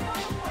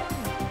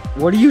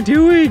 What are you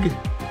doing?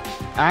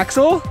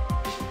 Axel?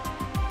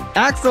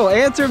 Axel,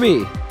 answer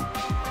me.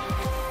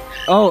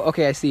 Oh,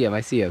 okay. I see him.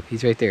 I see him.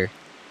 He's right there.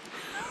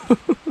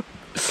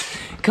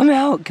 Come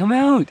out. Come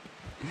out.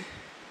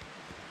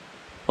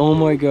 Oh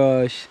my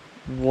gosh.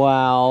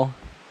 Wow.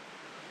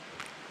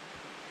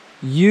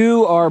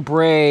 You are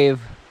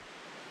brave.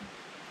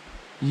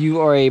 You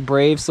are a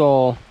brave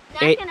soul.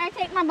 Now can I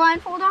take my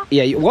blindfold off?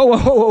 Yeah.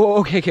 Whoa.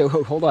 Okay.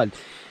 Hold on.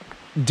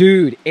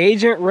 Dude,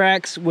 Agent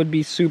Rex would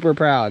be super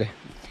proud.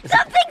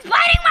 Something's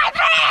biting my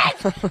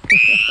pants!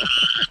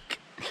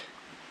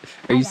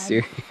 Are you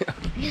serious?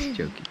 I'm just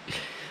joking.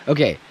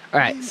 Okay. All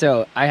right.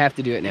 So I have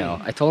to do it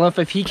now. I told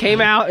him if he came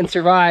out and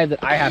survived,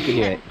 that I have to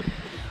do it.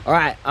 All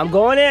right. I'm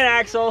going in,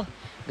 Axel.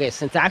 Okay.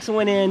 Since Axel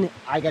went in,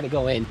 I got to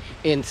go in.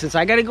 And since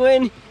I got to go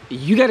in,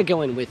 you got to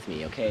go in with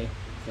me, okay?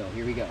 So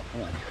here we go.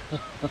 Hold on.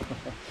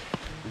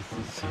 This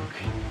is so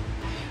good.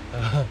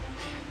 Oh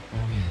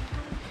man,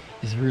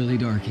 it's really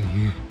dark in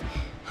here.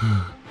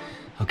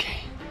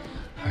 Okay.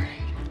 All right.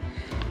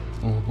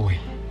 Oh boy.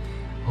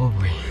 Oh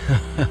boy.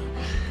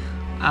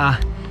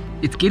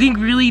 It's getting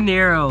really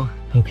narrow.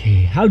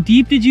 Okay. How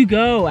deep did you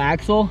go,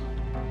 Axel?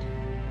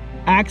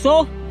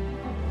 Axel?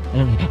 I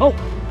don't know. Oh.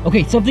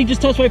 Okay. Something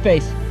just touched my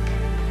face.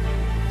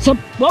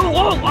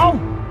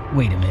 Whoa!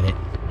 Wait a minute.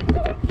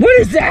 What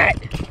is that?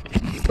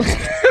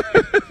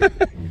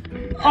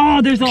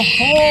 Oh, there's a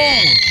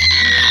hole.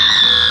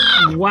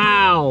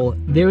 Wow,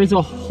 there is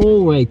a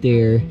hole right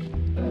there.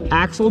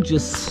 Axel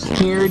just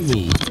scared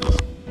me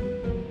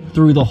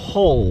through the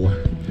hole.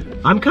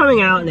 I'm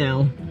coming out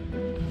now.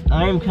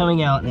 I am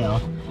coming out now.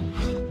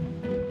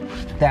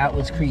 That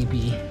was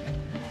creepy.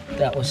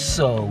 That was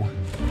so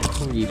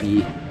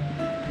creepy.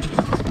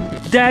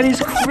 That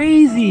is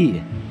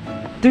crazy.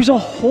 There's a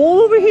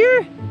hole over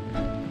here?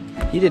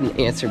 He didn't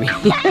answer me.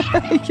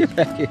 Get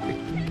back here.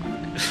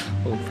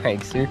 Oh,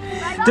 prankster.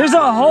 There's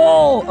a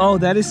hole! Oh,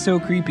 that is so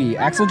creepy.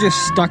 Axel just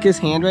stuck his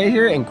hand right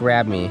here and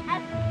grabbed me.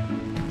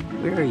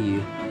 Where are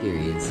you? There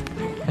he is.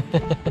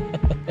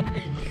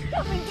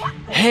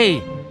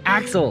 Hey,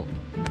 Axel.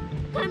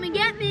 Come and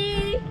get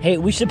me. Hey,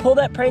 we should pull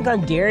that prank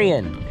on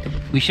Darian.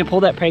 We should pull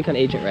that prank on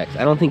Agent Rex.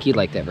 I don't think he'd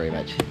like that very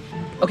much.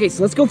 Okay,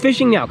 so let's go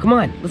fishing now. Come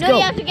on, let's go. No,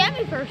 you have to get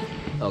me first.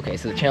 Okay,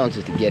 so the challenge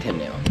is to get him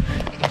now.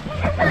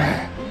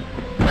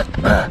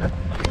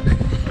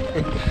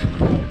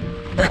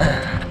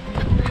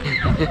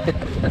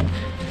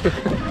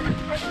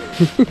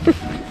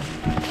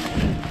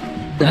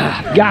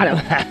 Got him.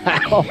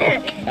 Oh,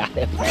 got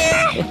him.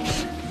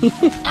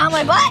 On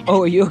my butt.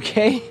 Oh, are you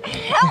okay?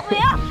 Help me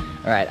up.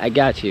 All right, I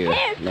got you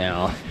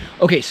now.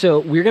 Okay, so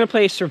we're gonna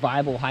play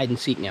survival hide and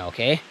seek now,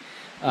 okay?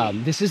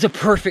 This is a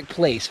perfect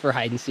place for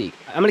hide and seek.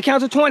 I'm gonna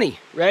count to 20.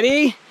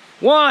 Ready?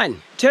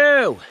 1,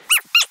 2.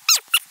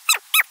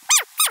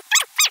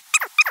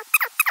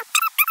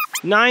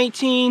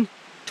 19,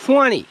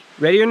 20.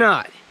 Ready or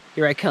not?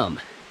 Here I come.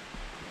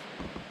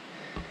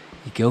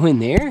 You go in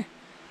there?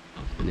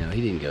 No,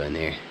 he didn't go in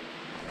there.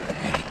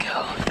 Where'd he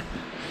go?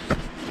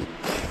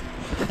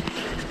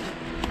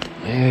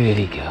 Where did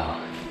he go?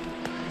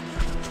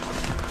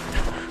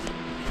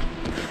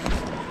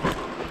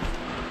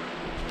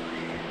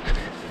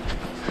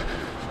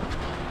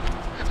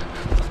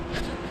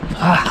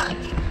 Ah,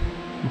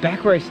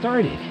 back where I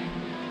started.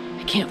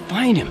 I can't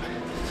find him.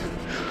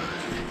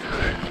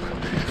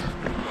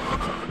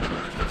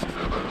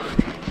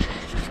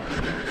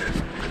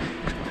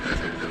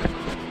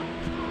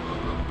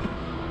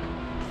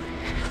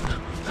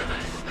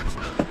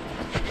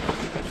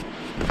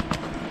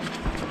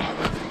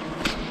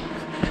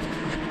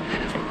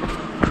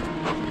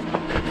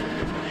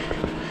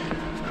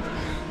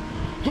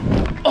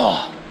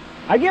 Oh,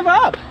 I give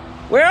up.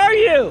 Where are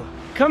you?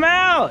 Come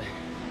out.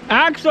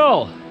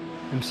 Axel.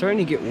 I'm starting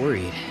to get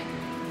worried.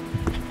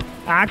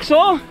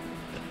 Axel?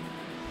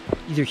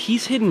 Either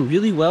he's hidden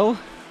really well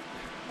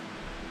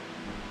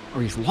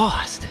or he's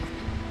lost.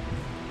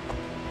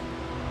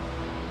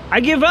 I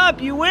give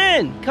up. You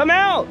win. Come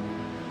out.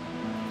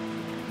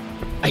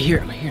 I hear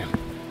him. I hear him.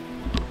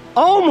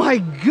 Oh my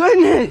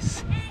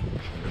goodness.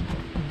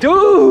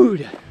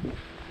 Dude.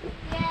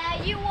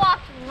 Yeah, you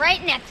walked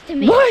right next to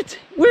me. What?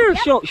 Where?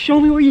 Yep. Show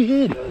me where you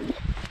hid.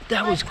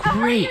 That was Like,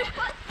 great. your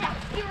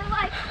footsteps. You were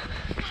like,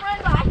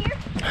 run by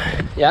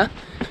here. Yeah?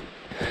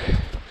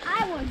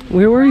 I was.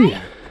 Where were you?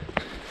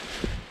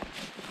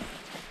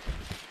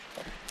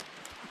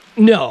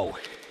 No.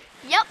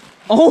 Yep.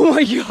 Oh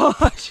my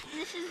gosh.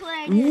 This is what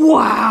I did.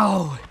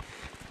 Wow.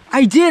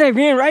 I did. I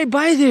ran right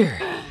by there.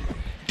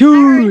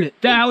 Dude,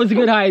 that was a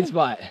good hiding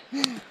spot.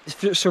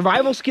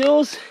 Survival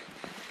skills,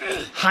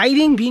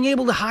 hiding, being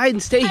able to hide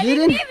and stay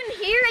hidden. I didn't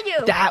even hear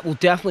you. That will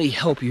definitely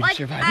help you Like,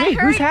 survive. I Hey,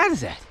 heard- whose hat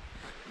is that?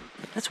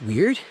 That's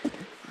weird.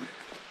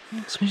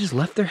 Somebody just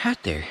left their hat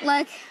there.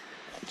 Like,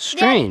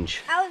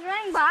 Strange. I was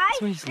running by.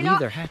 Somebody just and leave I-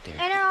 their hat there.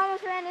 And I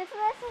almost ran into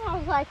this, and I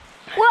was like,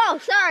 "Whoa,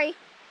 sorry."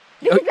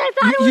 Because I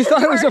thought You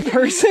thought it was a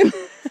person?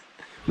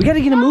 We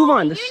gotta get a move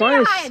on. The you sun need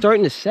is to hide.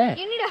 starting to set.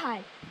 You need to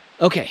hide.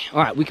 Okay, all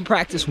right, we can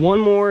practice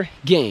one more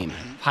game.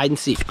 Hide and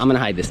seek. I'm gonna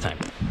hide this time.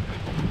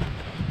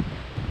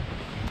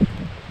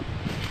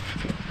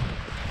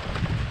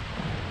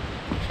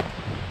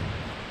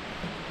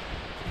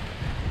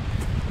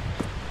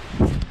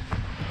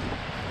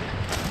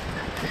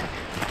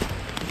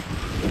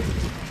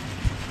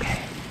 Okay.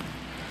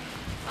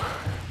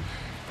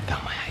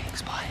 Got my hiding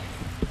spot.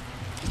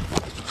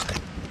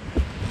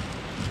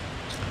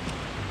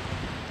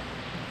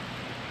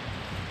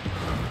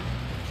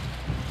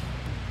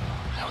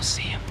 I don't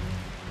see him.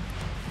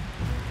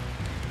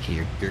 Okay,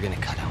 you're gonna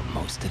cut out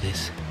most of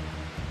this.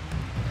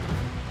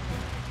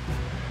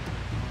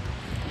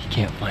 He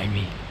can't find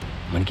me.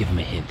 I'm gonna give him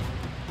a hint.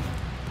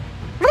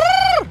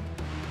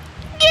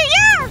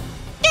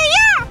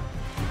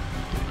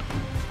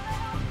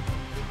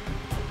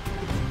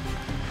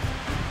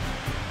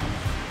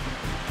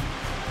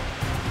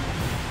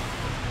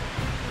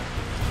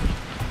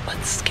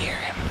 Let's scare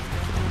him.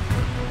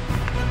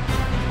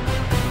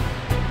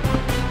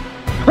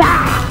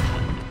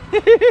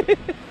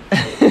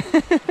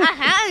 I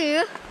have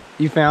you.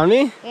 You found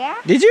me? Yeah.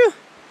 Did you?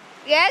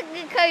 Yeah,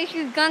 because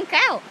you gunked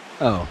out.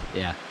 Oh,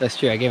 yeah, that's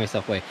true. I gave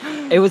myself away.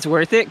 It was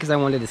worth it because I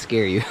wanted to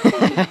scare you.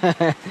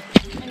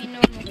 Any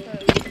normal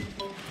food.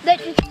 That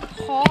just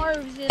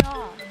carves it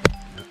off.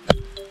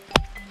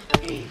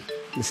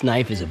 This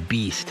knife is a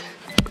beast.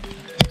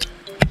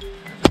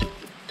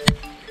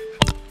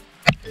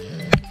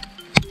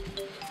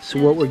 So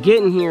what we're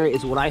getting here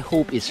is what I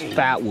hope is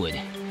fat wood.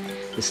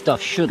 This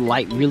stuff should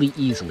light really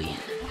easily.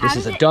 This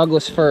is a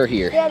Douglas fir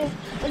here.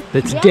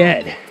 It's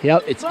dead.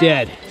 Yep, it's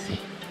dead.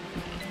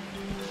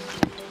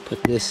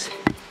 Put this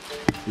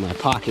in my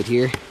pocket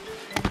here.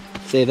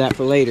 Save that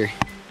for later.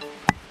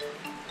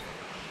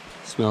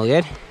 Smell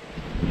good?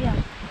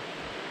 Yeah.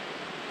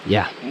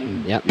 Yeah.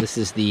 Yep, this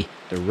is the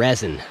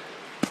resin.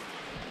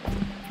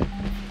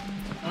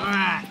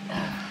 Alright.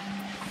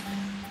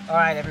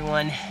 Alright,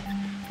 everyone.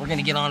 We're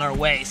gonna get on our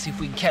way, see if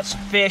we can catch some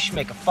fish,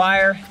 make a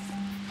fire,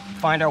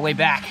 find our way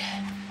back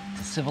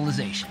to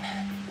civilization.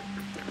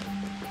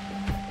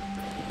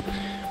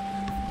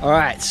 All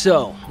right,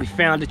 so we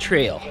found a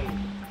trail.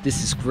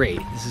 This is great.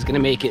 This is gonna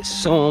make it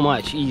so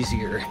much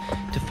easier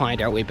to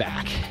find our way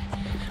back.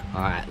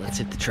 All right, let's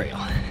hit the trail.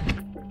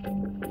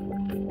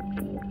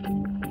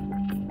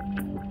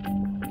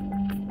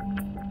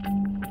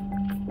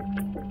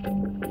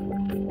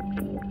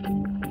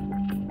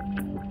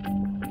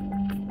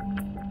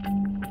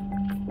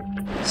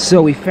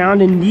 So we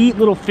found a neat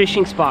little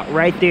fishing spot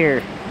right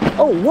there.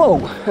 Oh, whoa,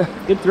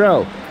 good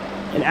throw.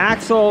 And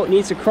Axel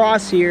needs to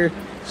cross here,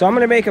 so I'm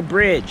gonna make a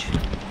bridge.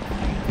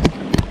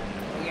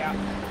 Yeah.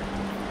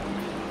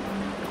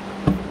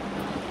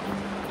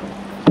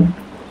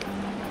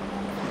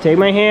 Take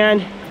my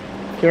hand,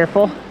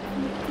 careful.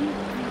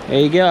 There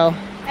you go.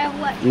 And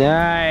what?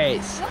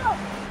 Nice. Whoa.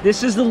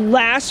 This is the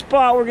last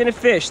spot we're gonna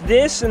fish.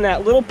 This and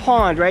that little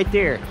pond right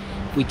there.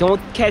 If we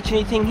don't catch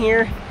anything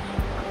here,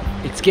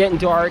 it's getting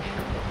dark.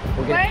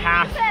 We're gonna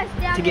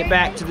have to get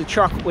back to the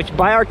truck, which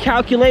by our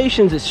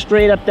calculations is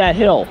straight up that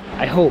hill.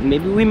 I hope.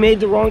 Maybe we made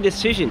the wrong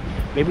decision.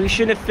 Maybe we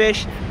shouldn't have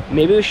fished.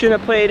 Maybe we shouldn't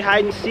have played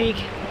hide and seek.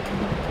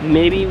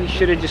 Maybe we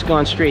should have just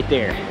gone straight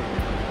there.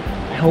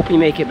 I hope we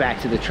make it back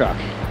to the truck.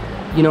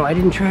 You know, I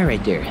didn't try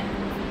right there.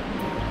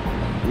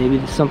 Maybe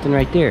there's something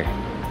right there.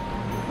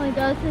 Like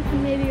I was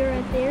thinking maybe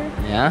right there.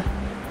 Yeah?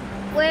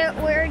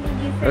 Where did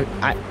you fish?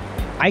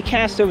 I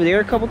cast over there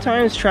a couple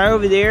times. Try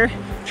over there.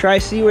 Try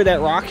see where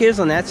that rock is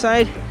on that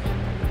side.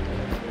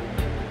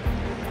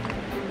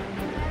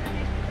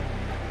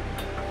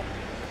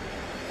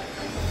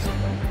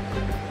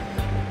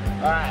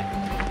 Alright,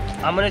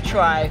 I'm gonna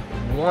try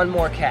one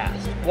more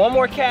cast. One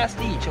more cast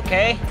each,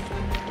 okay?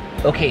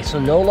 Okay, so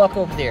no luck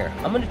over there.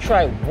 I'm gonna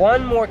try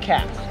one more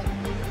cast.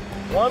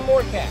 One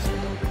more cast.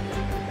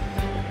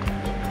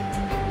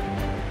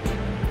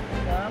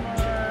 Come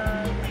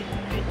on,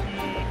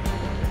 fishy.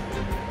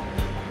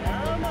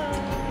 Come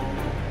on.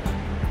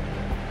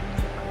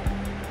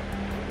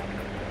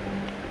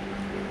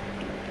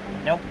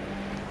 Nope.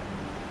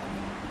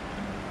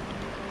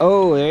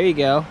 Oh, there you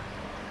go.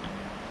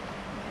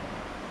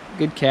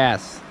 Good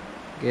cast.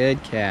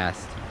 Good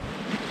cast.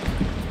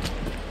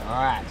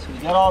 Alright, so we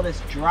got all this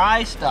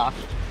dry stuff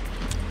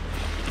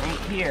right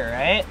here,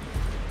 right?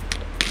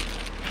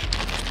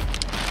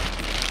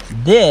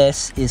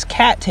 This is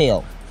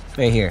cattail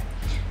right here.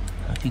 I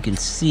don't know if you can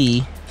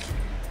see,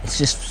 it's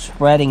just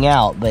spreading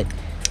out, but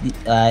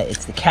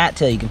it's the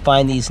cattail. You can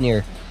find these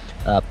near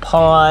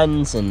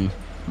ponds and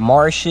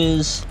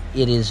marshes.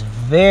 It is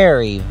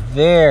very,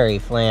 very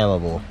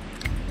flammable.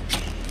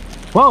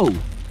 Whoa!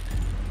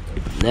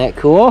 Isn't that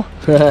cool?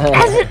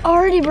 Has it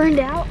already burned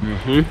out?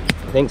 I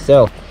think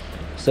so.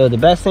 So the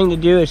best thing to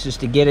do is just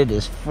to get it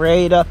as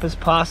frayed up as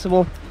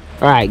possible.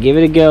 All right, give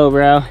it a go,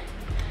 bro.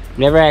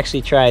 Never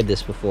actually tried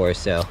this before,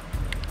 so.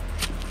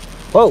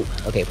 Whoa,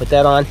 okay, put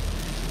that on.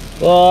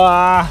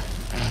 Ah.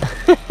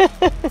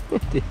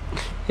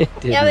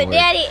 Yeah, but work.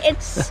 Daddy,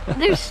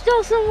 there's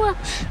still some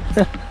left.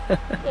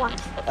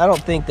 I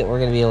don't think that we're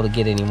gonna be able to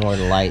get any more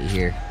light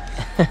here.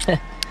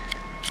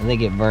 I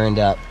think it burned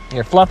up.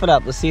 Here, fluff it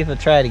up. Let's see if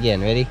it'll try it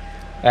again. Ready?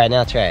 All right,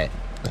 now try it.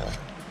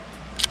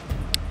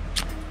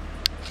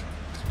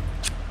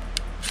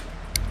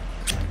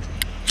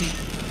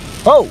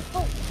 Oh!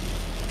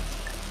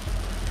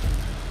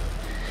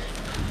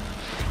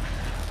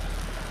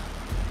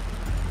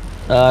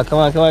 Come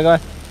on, come on, come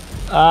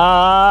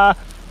on.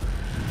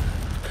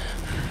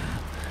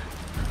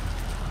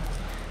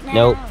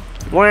 Nope.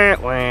 Wah,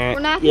 wah. We're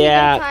not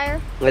yeah,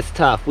 fire. That's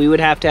tough. We would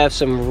have to have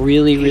some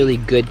really, really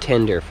good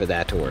tinder for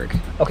that to work.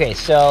 Okay,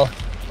 so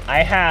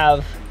I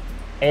have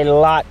a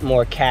lot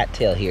more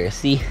cattail here,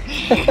 see?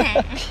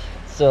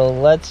 So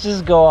let's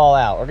just go all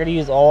out. We're gonna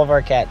use all of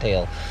our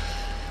cattail.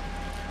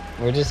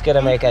 We're just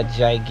gonna make a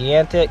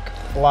gigantic,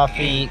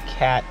 fluffy,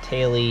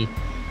 cattail-y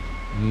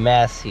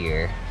mess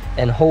here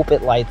and hope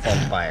it lights on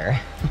fire.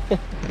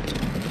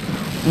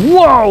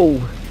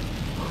 Whoa!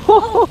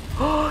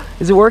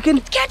 Is it working?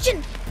 It's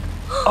catching!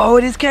 Oh,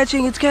 it is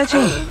catching, it's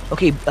catching.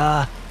 Okay,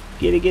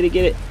 get it, get it,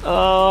 get it.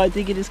 Oh, I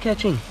think it is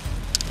catching.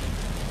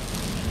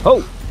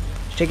 Oh,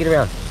 shake it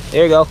around.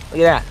 There you go, look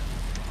at that.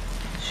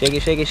 Shake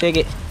it, shake it, shake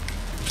it.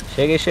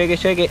 Shake it, shake it,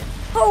 shake it.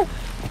 Oh!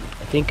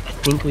 I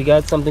think we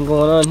got something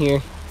going on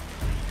here.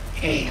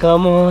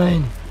 Come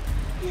on.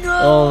 No!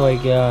 Oh my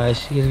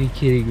gosh, you gotta be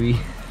kidding me.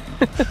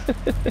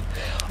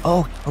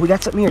 Oh, we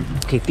got something here.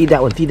 Okay, feed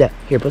that one, feed that.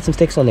 Here, put some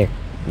sticks on there.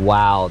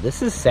 Wow,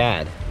 this is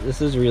sad.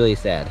 This is really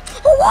sad.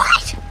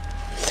 What?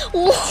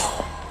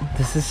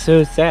 This is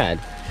so sad.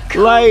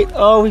 Light!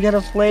 Oh, we got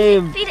a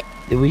flame. Feed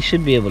it. We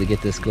should be able to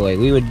get this going.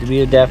 We would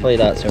definitely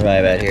not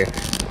survive out here.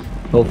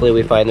 Hopefully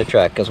we find the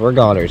truck, because we're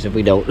goners if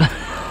we don't.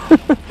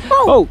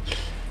 Oh!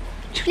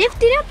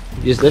 Lift it up.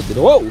 You just lifted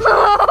it. Whoa!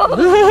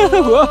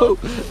 Whoa!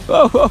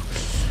 Whoa! Whoa!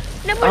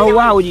 No, Oh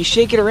wow, when you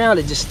shake it around,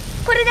 it just...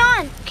 Put it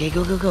on. Okay,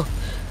 go, go, go.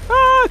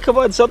 Ah, come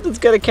on, something's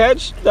gonna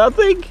catch.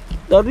 Nothing.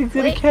 Nothing's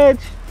gonna catch.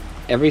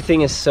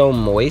 Everything is so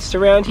moist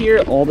around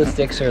here. All the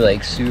sticks are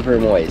like super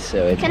moist,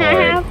 so it's hard. Can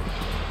I have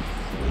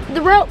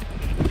the rope?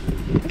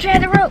 Try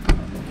the rope.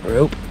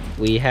 Rope.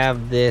 We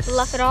have this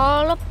Fluff it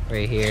all up.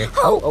 right here.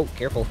 Oh,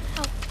 careful.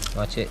 Oh.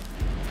 Watch it.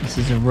 This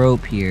is a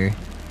rope here.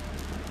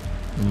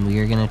 And we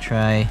are gonna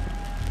try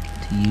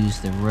to use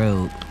the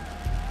rope.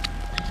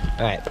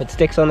 All right, put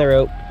sticks on the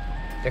rope.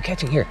 They're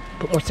catching here.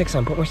 Put more sticks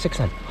on, put more sticks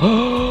on.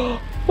 Oh,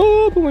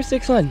 put more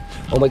sticks on.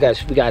 Oh my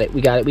gosh, we got it, we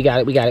got it, we got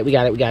it, we got it, we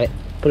got it, we got it.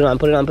 Put it on,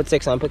 put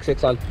sticks on, put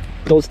sticks on.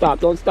 Don't stop,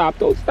 don't stop,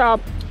 don't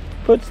stop.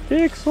 Put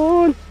sticks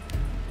on.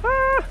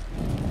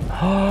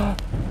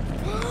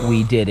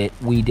 We did it.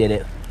 We did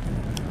it.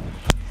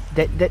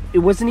 That it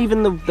wasn't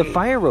even the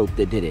fire rope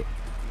that did it.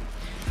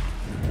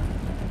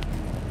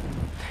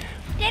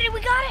 Daddy,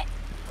 we got it.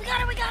 We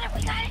got it. We got it.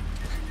 We got it.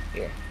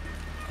 Here.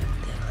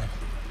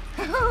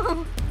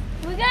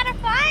 We got a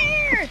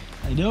fire.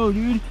 I know,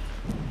 dude.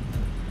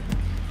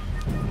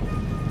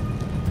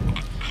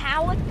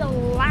 How at the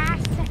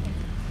last second?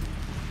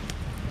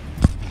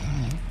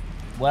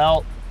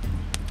 Well,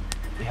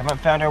 we haven't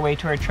found our way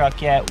to our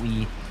truck yet.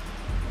 We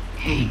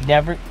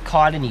never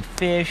caught any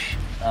fish.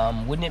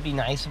 Wouldn't it be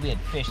nice if we had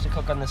fish to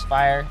cook on this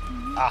fire?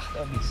 Ah,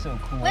 that would be so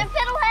cool. Wait,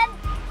 fiddlehead.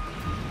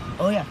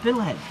 Oh yeah,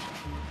 fiddlehead.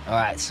 All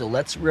right, so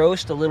let's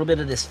roast a little bit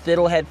of this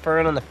fiddlehead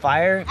fern on the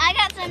fire. I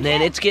got some. And then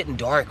too. it's getting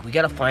dark. We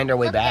gotta find our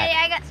way back.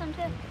 Daddy, I got some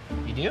too.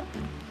 You do?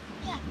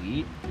 Yeah.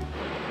 Sweet.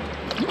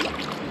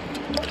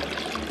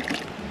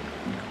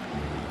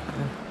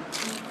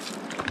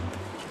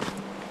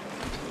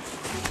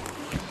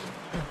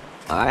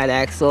 All right,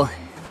 Axel.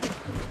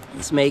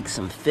 Let's make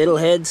some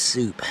fiddlehead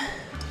soup.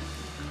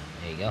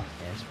 There you go. Yeah,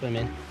 just put them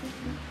in.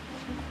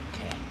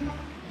 Okay.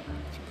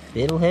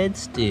 Fiddlehead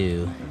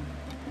stew.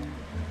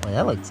 Well,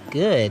 that looks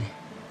good.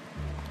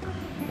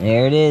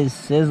 There it is,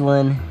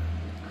 sizzling.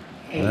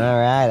 All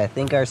right, I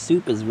think our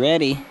soup is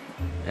ready.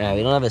 All right,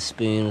 we don't have a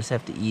spoon. We'll just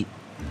have to eat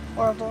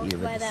Or both, here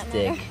by with a that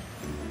stick. matter.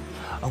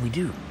 Oh, we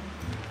do.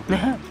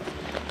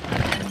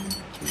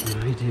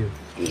 We do.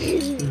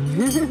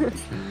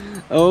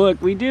 Oh,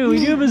 look, we do. We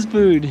do have a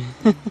spoon.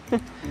 All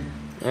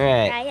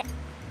right. Try it.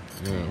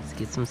 All right, let's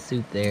get some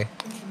soup there.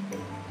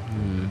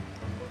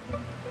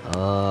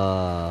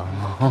 Oh.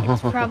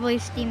 It's probably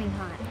steaming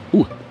hot.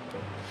 Ooh.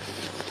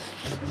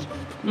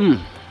 Can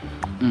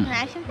I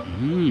have some?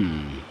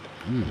 Can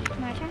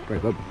I try? Very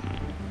good.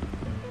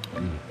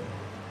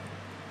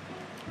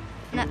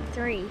 Not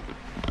 3.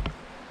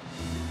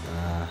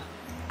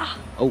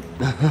 Oh.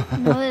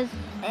 No, it's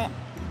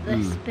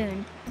the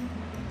spoon.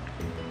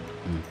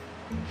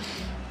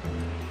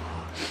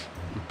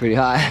 Pretty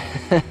hot.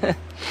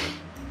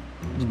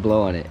 Just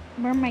blow on it.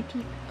 Burn my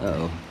teeth.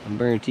 Uh-oh. I'm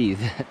burning teeth.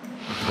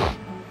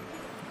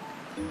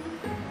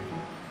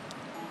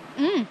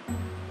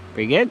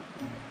 Pretty good?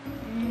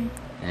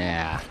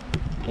 Yeah.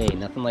 Hey,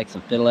 nothing like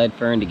some fiddlehead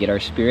fern to get our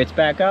spirits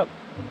back up.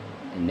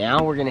 And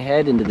now we're gonna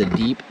head into the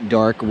deep,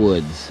 dark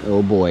woods.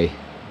 Oh boy.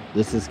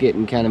 This is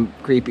getting kind of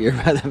creepier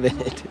by the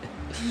minute.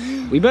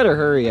 We better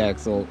hurry,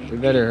 Axel. We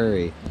better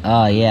hurry.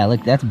 Oh yeah,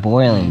 look, that's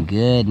boiling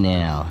good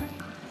now.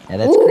 Yeah,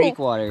 that's creek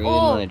water. You didn't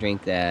want to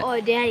drink that. Oh,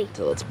 Daddy.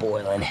 Until it's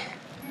boiling.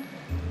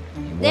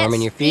 You That's warm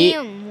in your feet?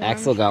 damn warm.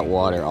 Axel got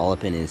water all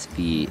up in his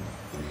feet.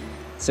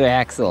 So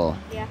Axel,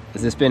 Yeah.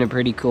 has this been a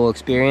pretty cool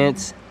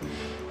experience?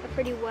 A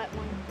pretty wet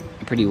one.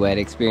 A pretty wet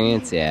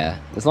experience, yeah.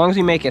 As long as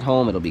we make it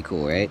home, it'll be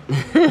cool, right?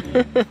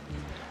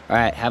 All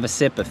right, have a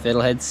sip of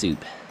fiddlehead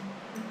soup.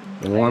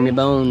 It'll warm your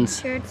bones.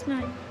 Sure, it's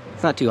not.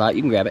 It's not too hot.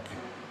 You can grab it.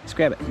 Just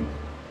grab it.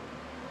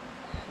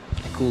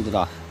 I cooled it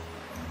off.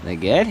 Is that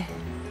good?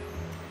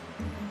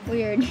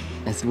 Weird.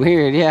 It's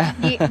weird, yeah.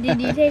 Did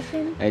you taste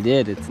it? I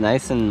did. It's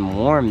nice and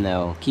warm,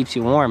 though. Keeps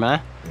you warm, huh?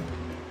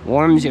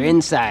 Warms your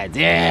insides.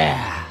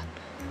 Yeah.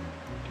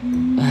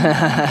 You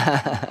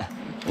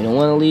don't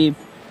want to leave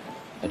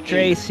a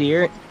trace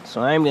here,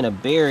 so I'm gonna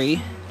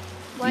bury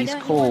these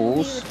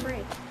coals.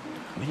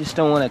 We just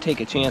don't want to take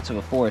a chance of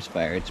a forest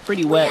fire. It's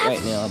pretty wet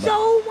right now, but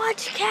So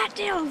much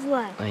cattails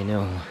left. I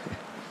know.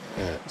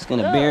 Just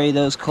gonna bury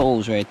those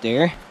coals right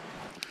there.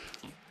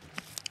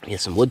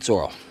 Get some wood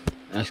sorrel.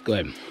 That's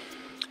good.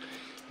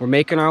 We're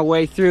making our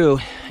way through,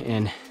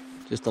 and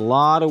just a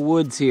lot of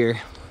woods here.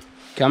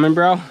 Coming,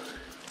 bro?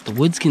 The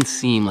woods can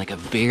seem like a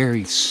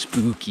very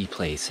spooky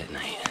place at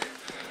night.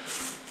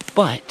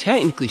 But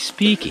technically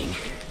speaking,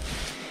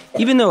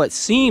 even though it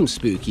seems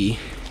spooky,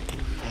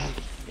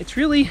 it's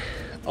really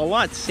a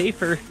lot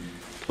safer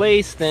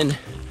place than,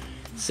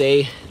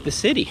 say, the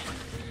city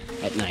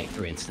at night,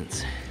 for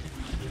instance.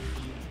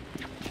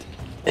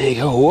 There you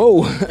go.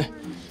 Whoa.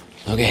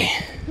 Okay.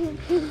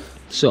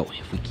 So,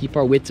 if we keep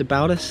our wits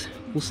about us,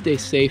 we'll stay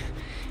safe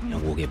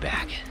and we'll get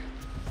back.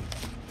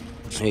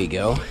 There you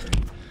go.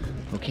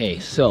 Okay,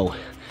 so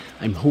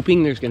I'm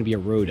hoping there's gonna be a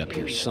road up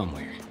here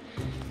somewhere.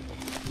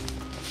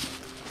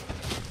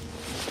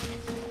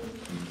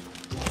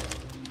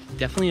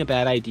 Definitely a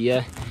bad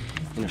idea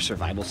in a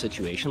survival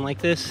situation like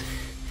this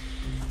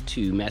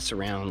to mess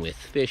around with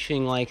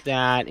fishing like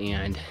that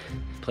and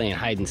playing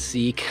hide and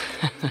seek.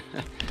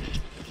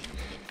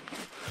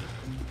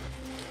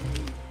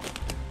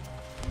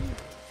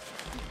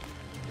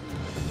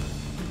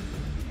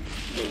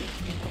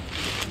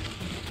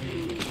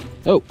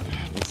 Oh,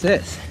 what's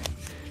this?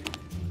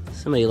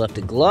 Somebody left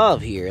a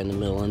glove here in the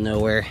middle of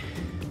nowhere.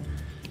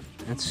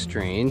 That's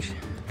strange.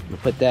 I'm gonna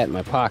put that in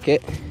my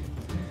pocket.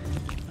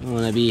 I don't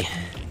want to be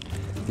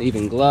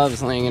leaving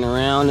gloves laying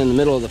around in the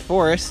middle of the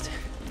forest.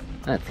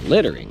 That's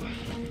littering.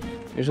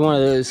 There's one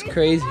of those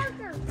crazy...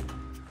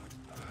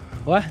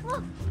 What?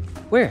 Look.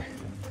 Where?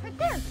 Right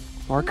there.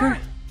 Marker?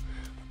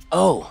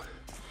 Oh,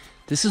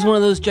 this is one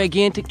of those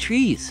gigantic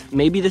trees.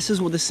 Maybe this is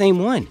the same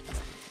one.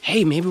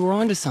 Hey, maybe we're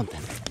onto something.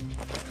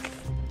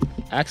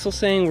 Axel's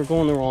saying we're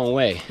going the wrong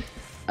way.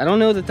 I don't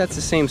know that that's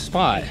the same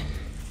spot.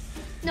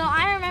 No,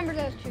 I remember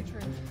those two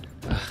trees.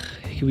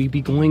 Could we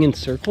be going in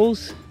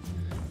circles?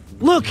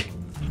 Look!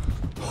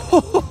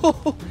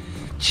 Oh,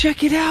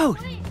 check it out!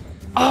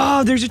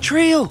 Oh, there's a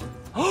trail!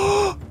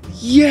 Oh,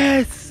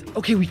 yes!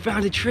 Okay, we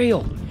found a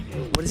trail.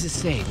 What does it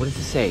say? What does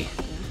it say?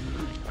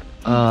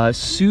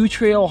 Sioux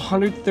Trail,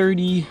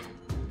 130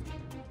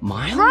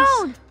 miles?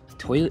 Road!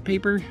 Toilet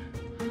paper?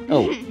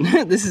 Oh,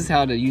 this is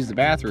how to use the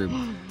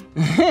bathroom.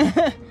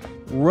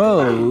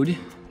 Road,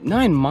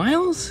 9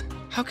 miles?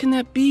 How can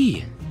that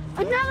be?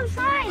 Another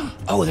sign!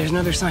 Oh, there's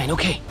another sign.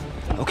 Okay,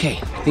 okay,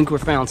 I think we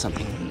found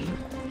something.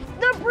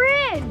 The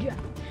bridge!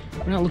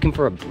 We're not looking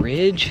for a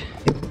bridge.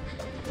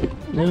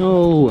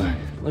 No,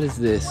 what is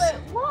this? Wait,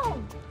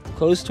 whoa!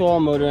 Closed to all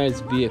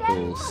motorized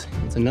vehicles.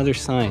 It's another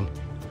sign.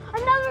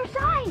 Another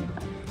sign!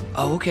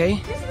 Oh, okay.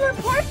 This is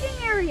a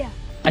parking area.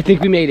 I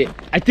think we made it.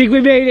 I think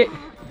we made it.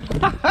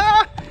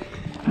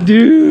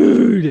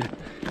 Dude.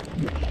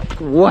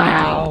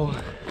 Wow.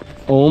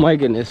 Oh my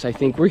goodness. I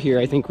think we're here.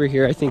 I think we're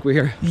here. I think we're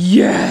here.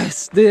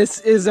 Yes, this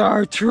is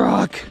our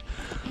truck.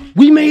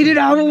 We made it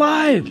out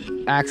alive.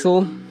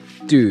 Axel,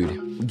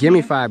 dude, give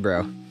me 5,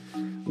 bro.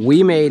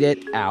 We made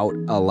it out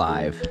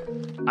alive.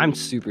 I'm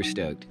super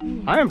stoked.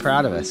 I am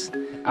proud of us.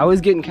 I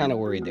was getting kind of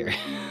worried there.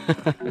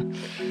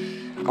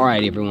 All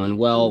right, everyone.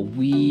 Well,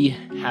 we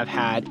have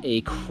had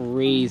a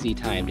crazy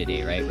time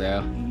today, right,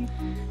 bro?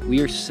 We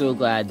are so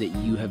glad that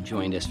you have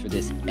joined us for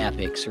this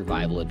epic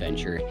survival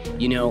adventure.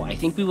 You know, I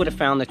think we would have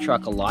found the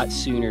truck a lot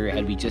sooner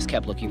had we just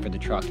kept looking for the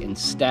truck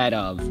instead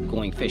of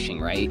going fishing,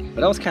 right?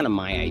 But that was kind of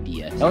my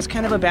idea. That was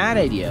kind of a bad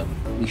idea.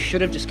 We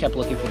should have just kept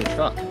looking for the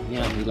truck.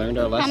 Yeah, we learned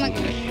our lesson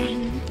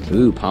here.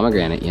 Ooh,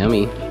 pomegranate,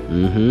 yummy.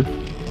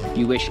 Mm-hmm.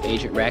 You wish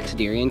Agent Rex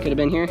Darian could have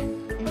been here?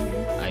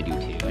 I do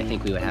too. I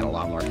think we would have had a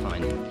lot more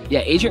fun.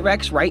 Yeah, Agent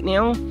Rex right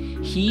now,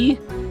 he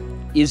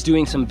is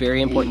doing some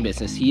very important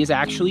business. He is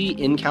actually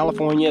in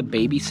California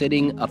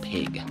babysitting a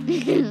pig.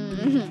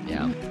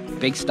 Yeah,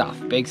 big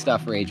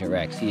stuff for Agent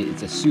Rex.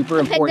 It's a super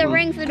important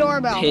rings the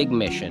doorbell. Pig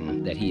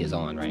mission that he is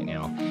on right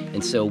now.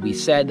 And so we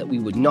said that we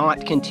would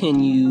not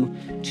continue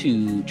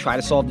to try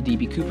to solve the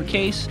DB Cooper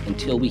case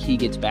until he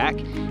gets back.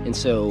 And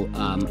so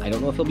I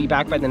don't know if he'll be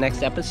back by the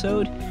next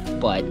episode,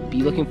 but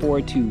be looking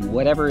forward to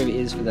whatever it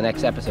is for the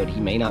next episode. He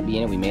may not be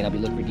in it. We may not be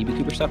looking for DB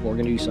Cooper stuff, but we're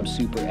going to do some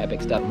super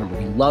epic stuff. Remember,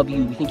 we love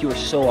you. We think you are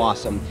so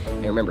awesome.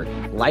 And remember,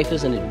 life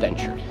is an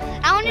adventure.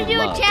 I want to do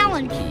a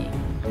challenge.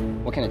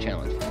 What kind of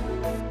challenge?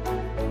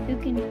 Who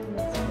can do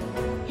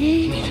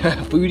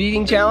A food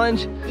eating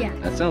challenge? Yeah.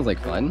 That sounds like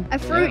fun. A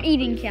fruit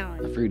eating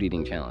challenge. A fruit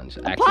eating challenge.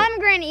 A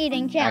pomegranate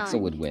eating challenge. Axel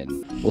would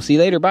win. We'll see you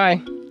later.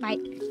 Bye. Bye.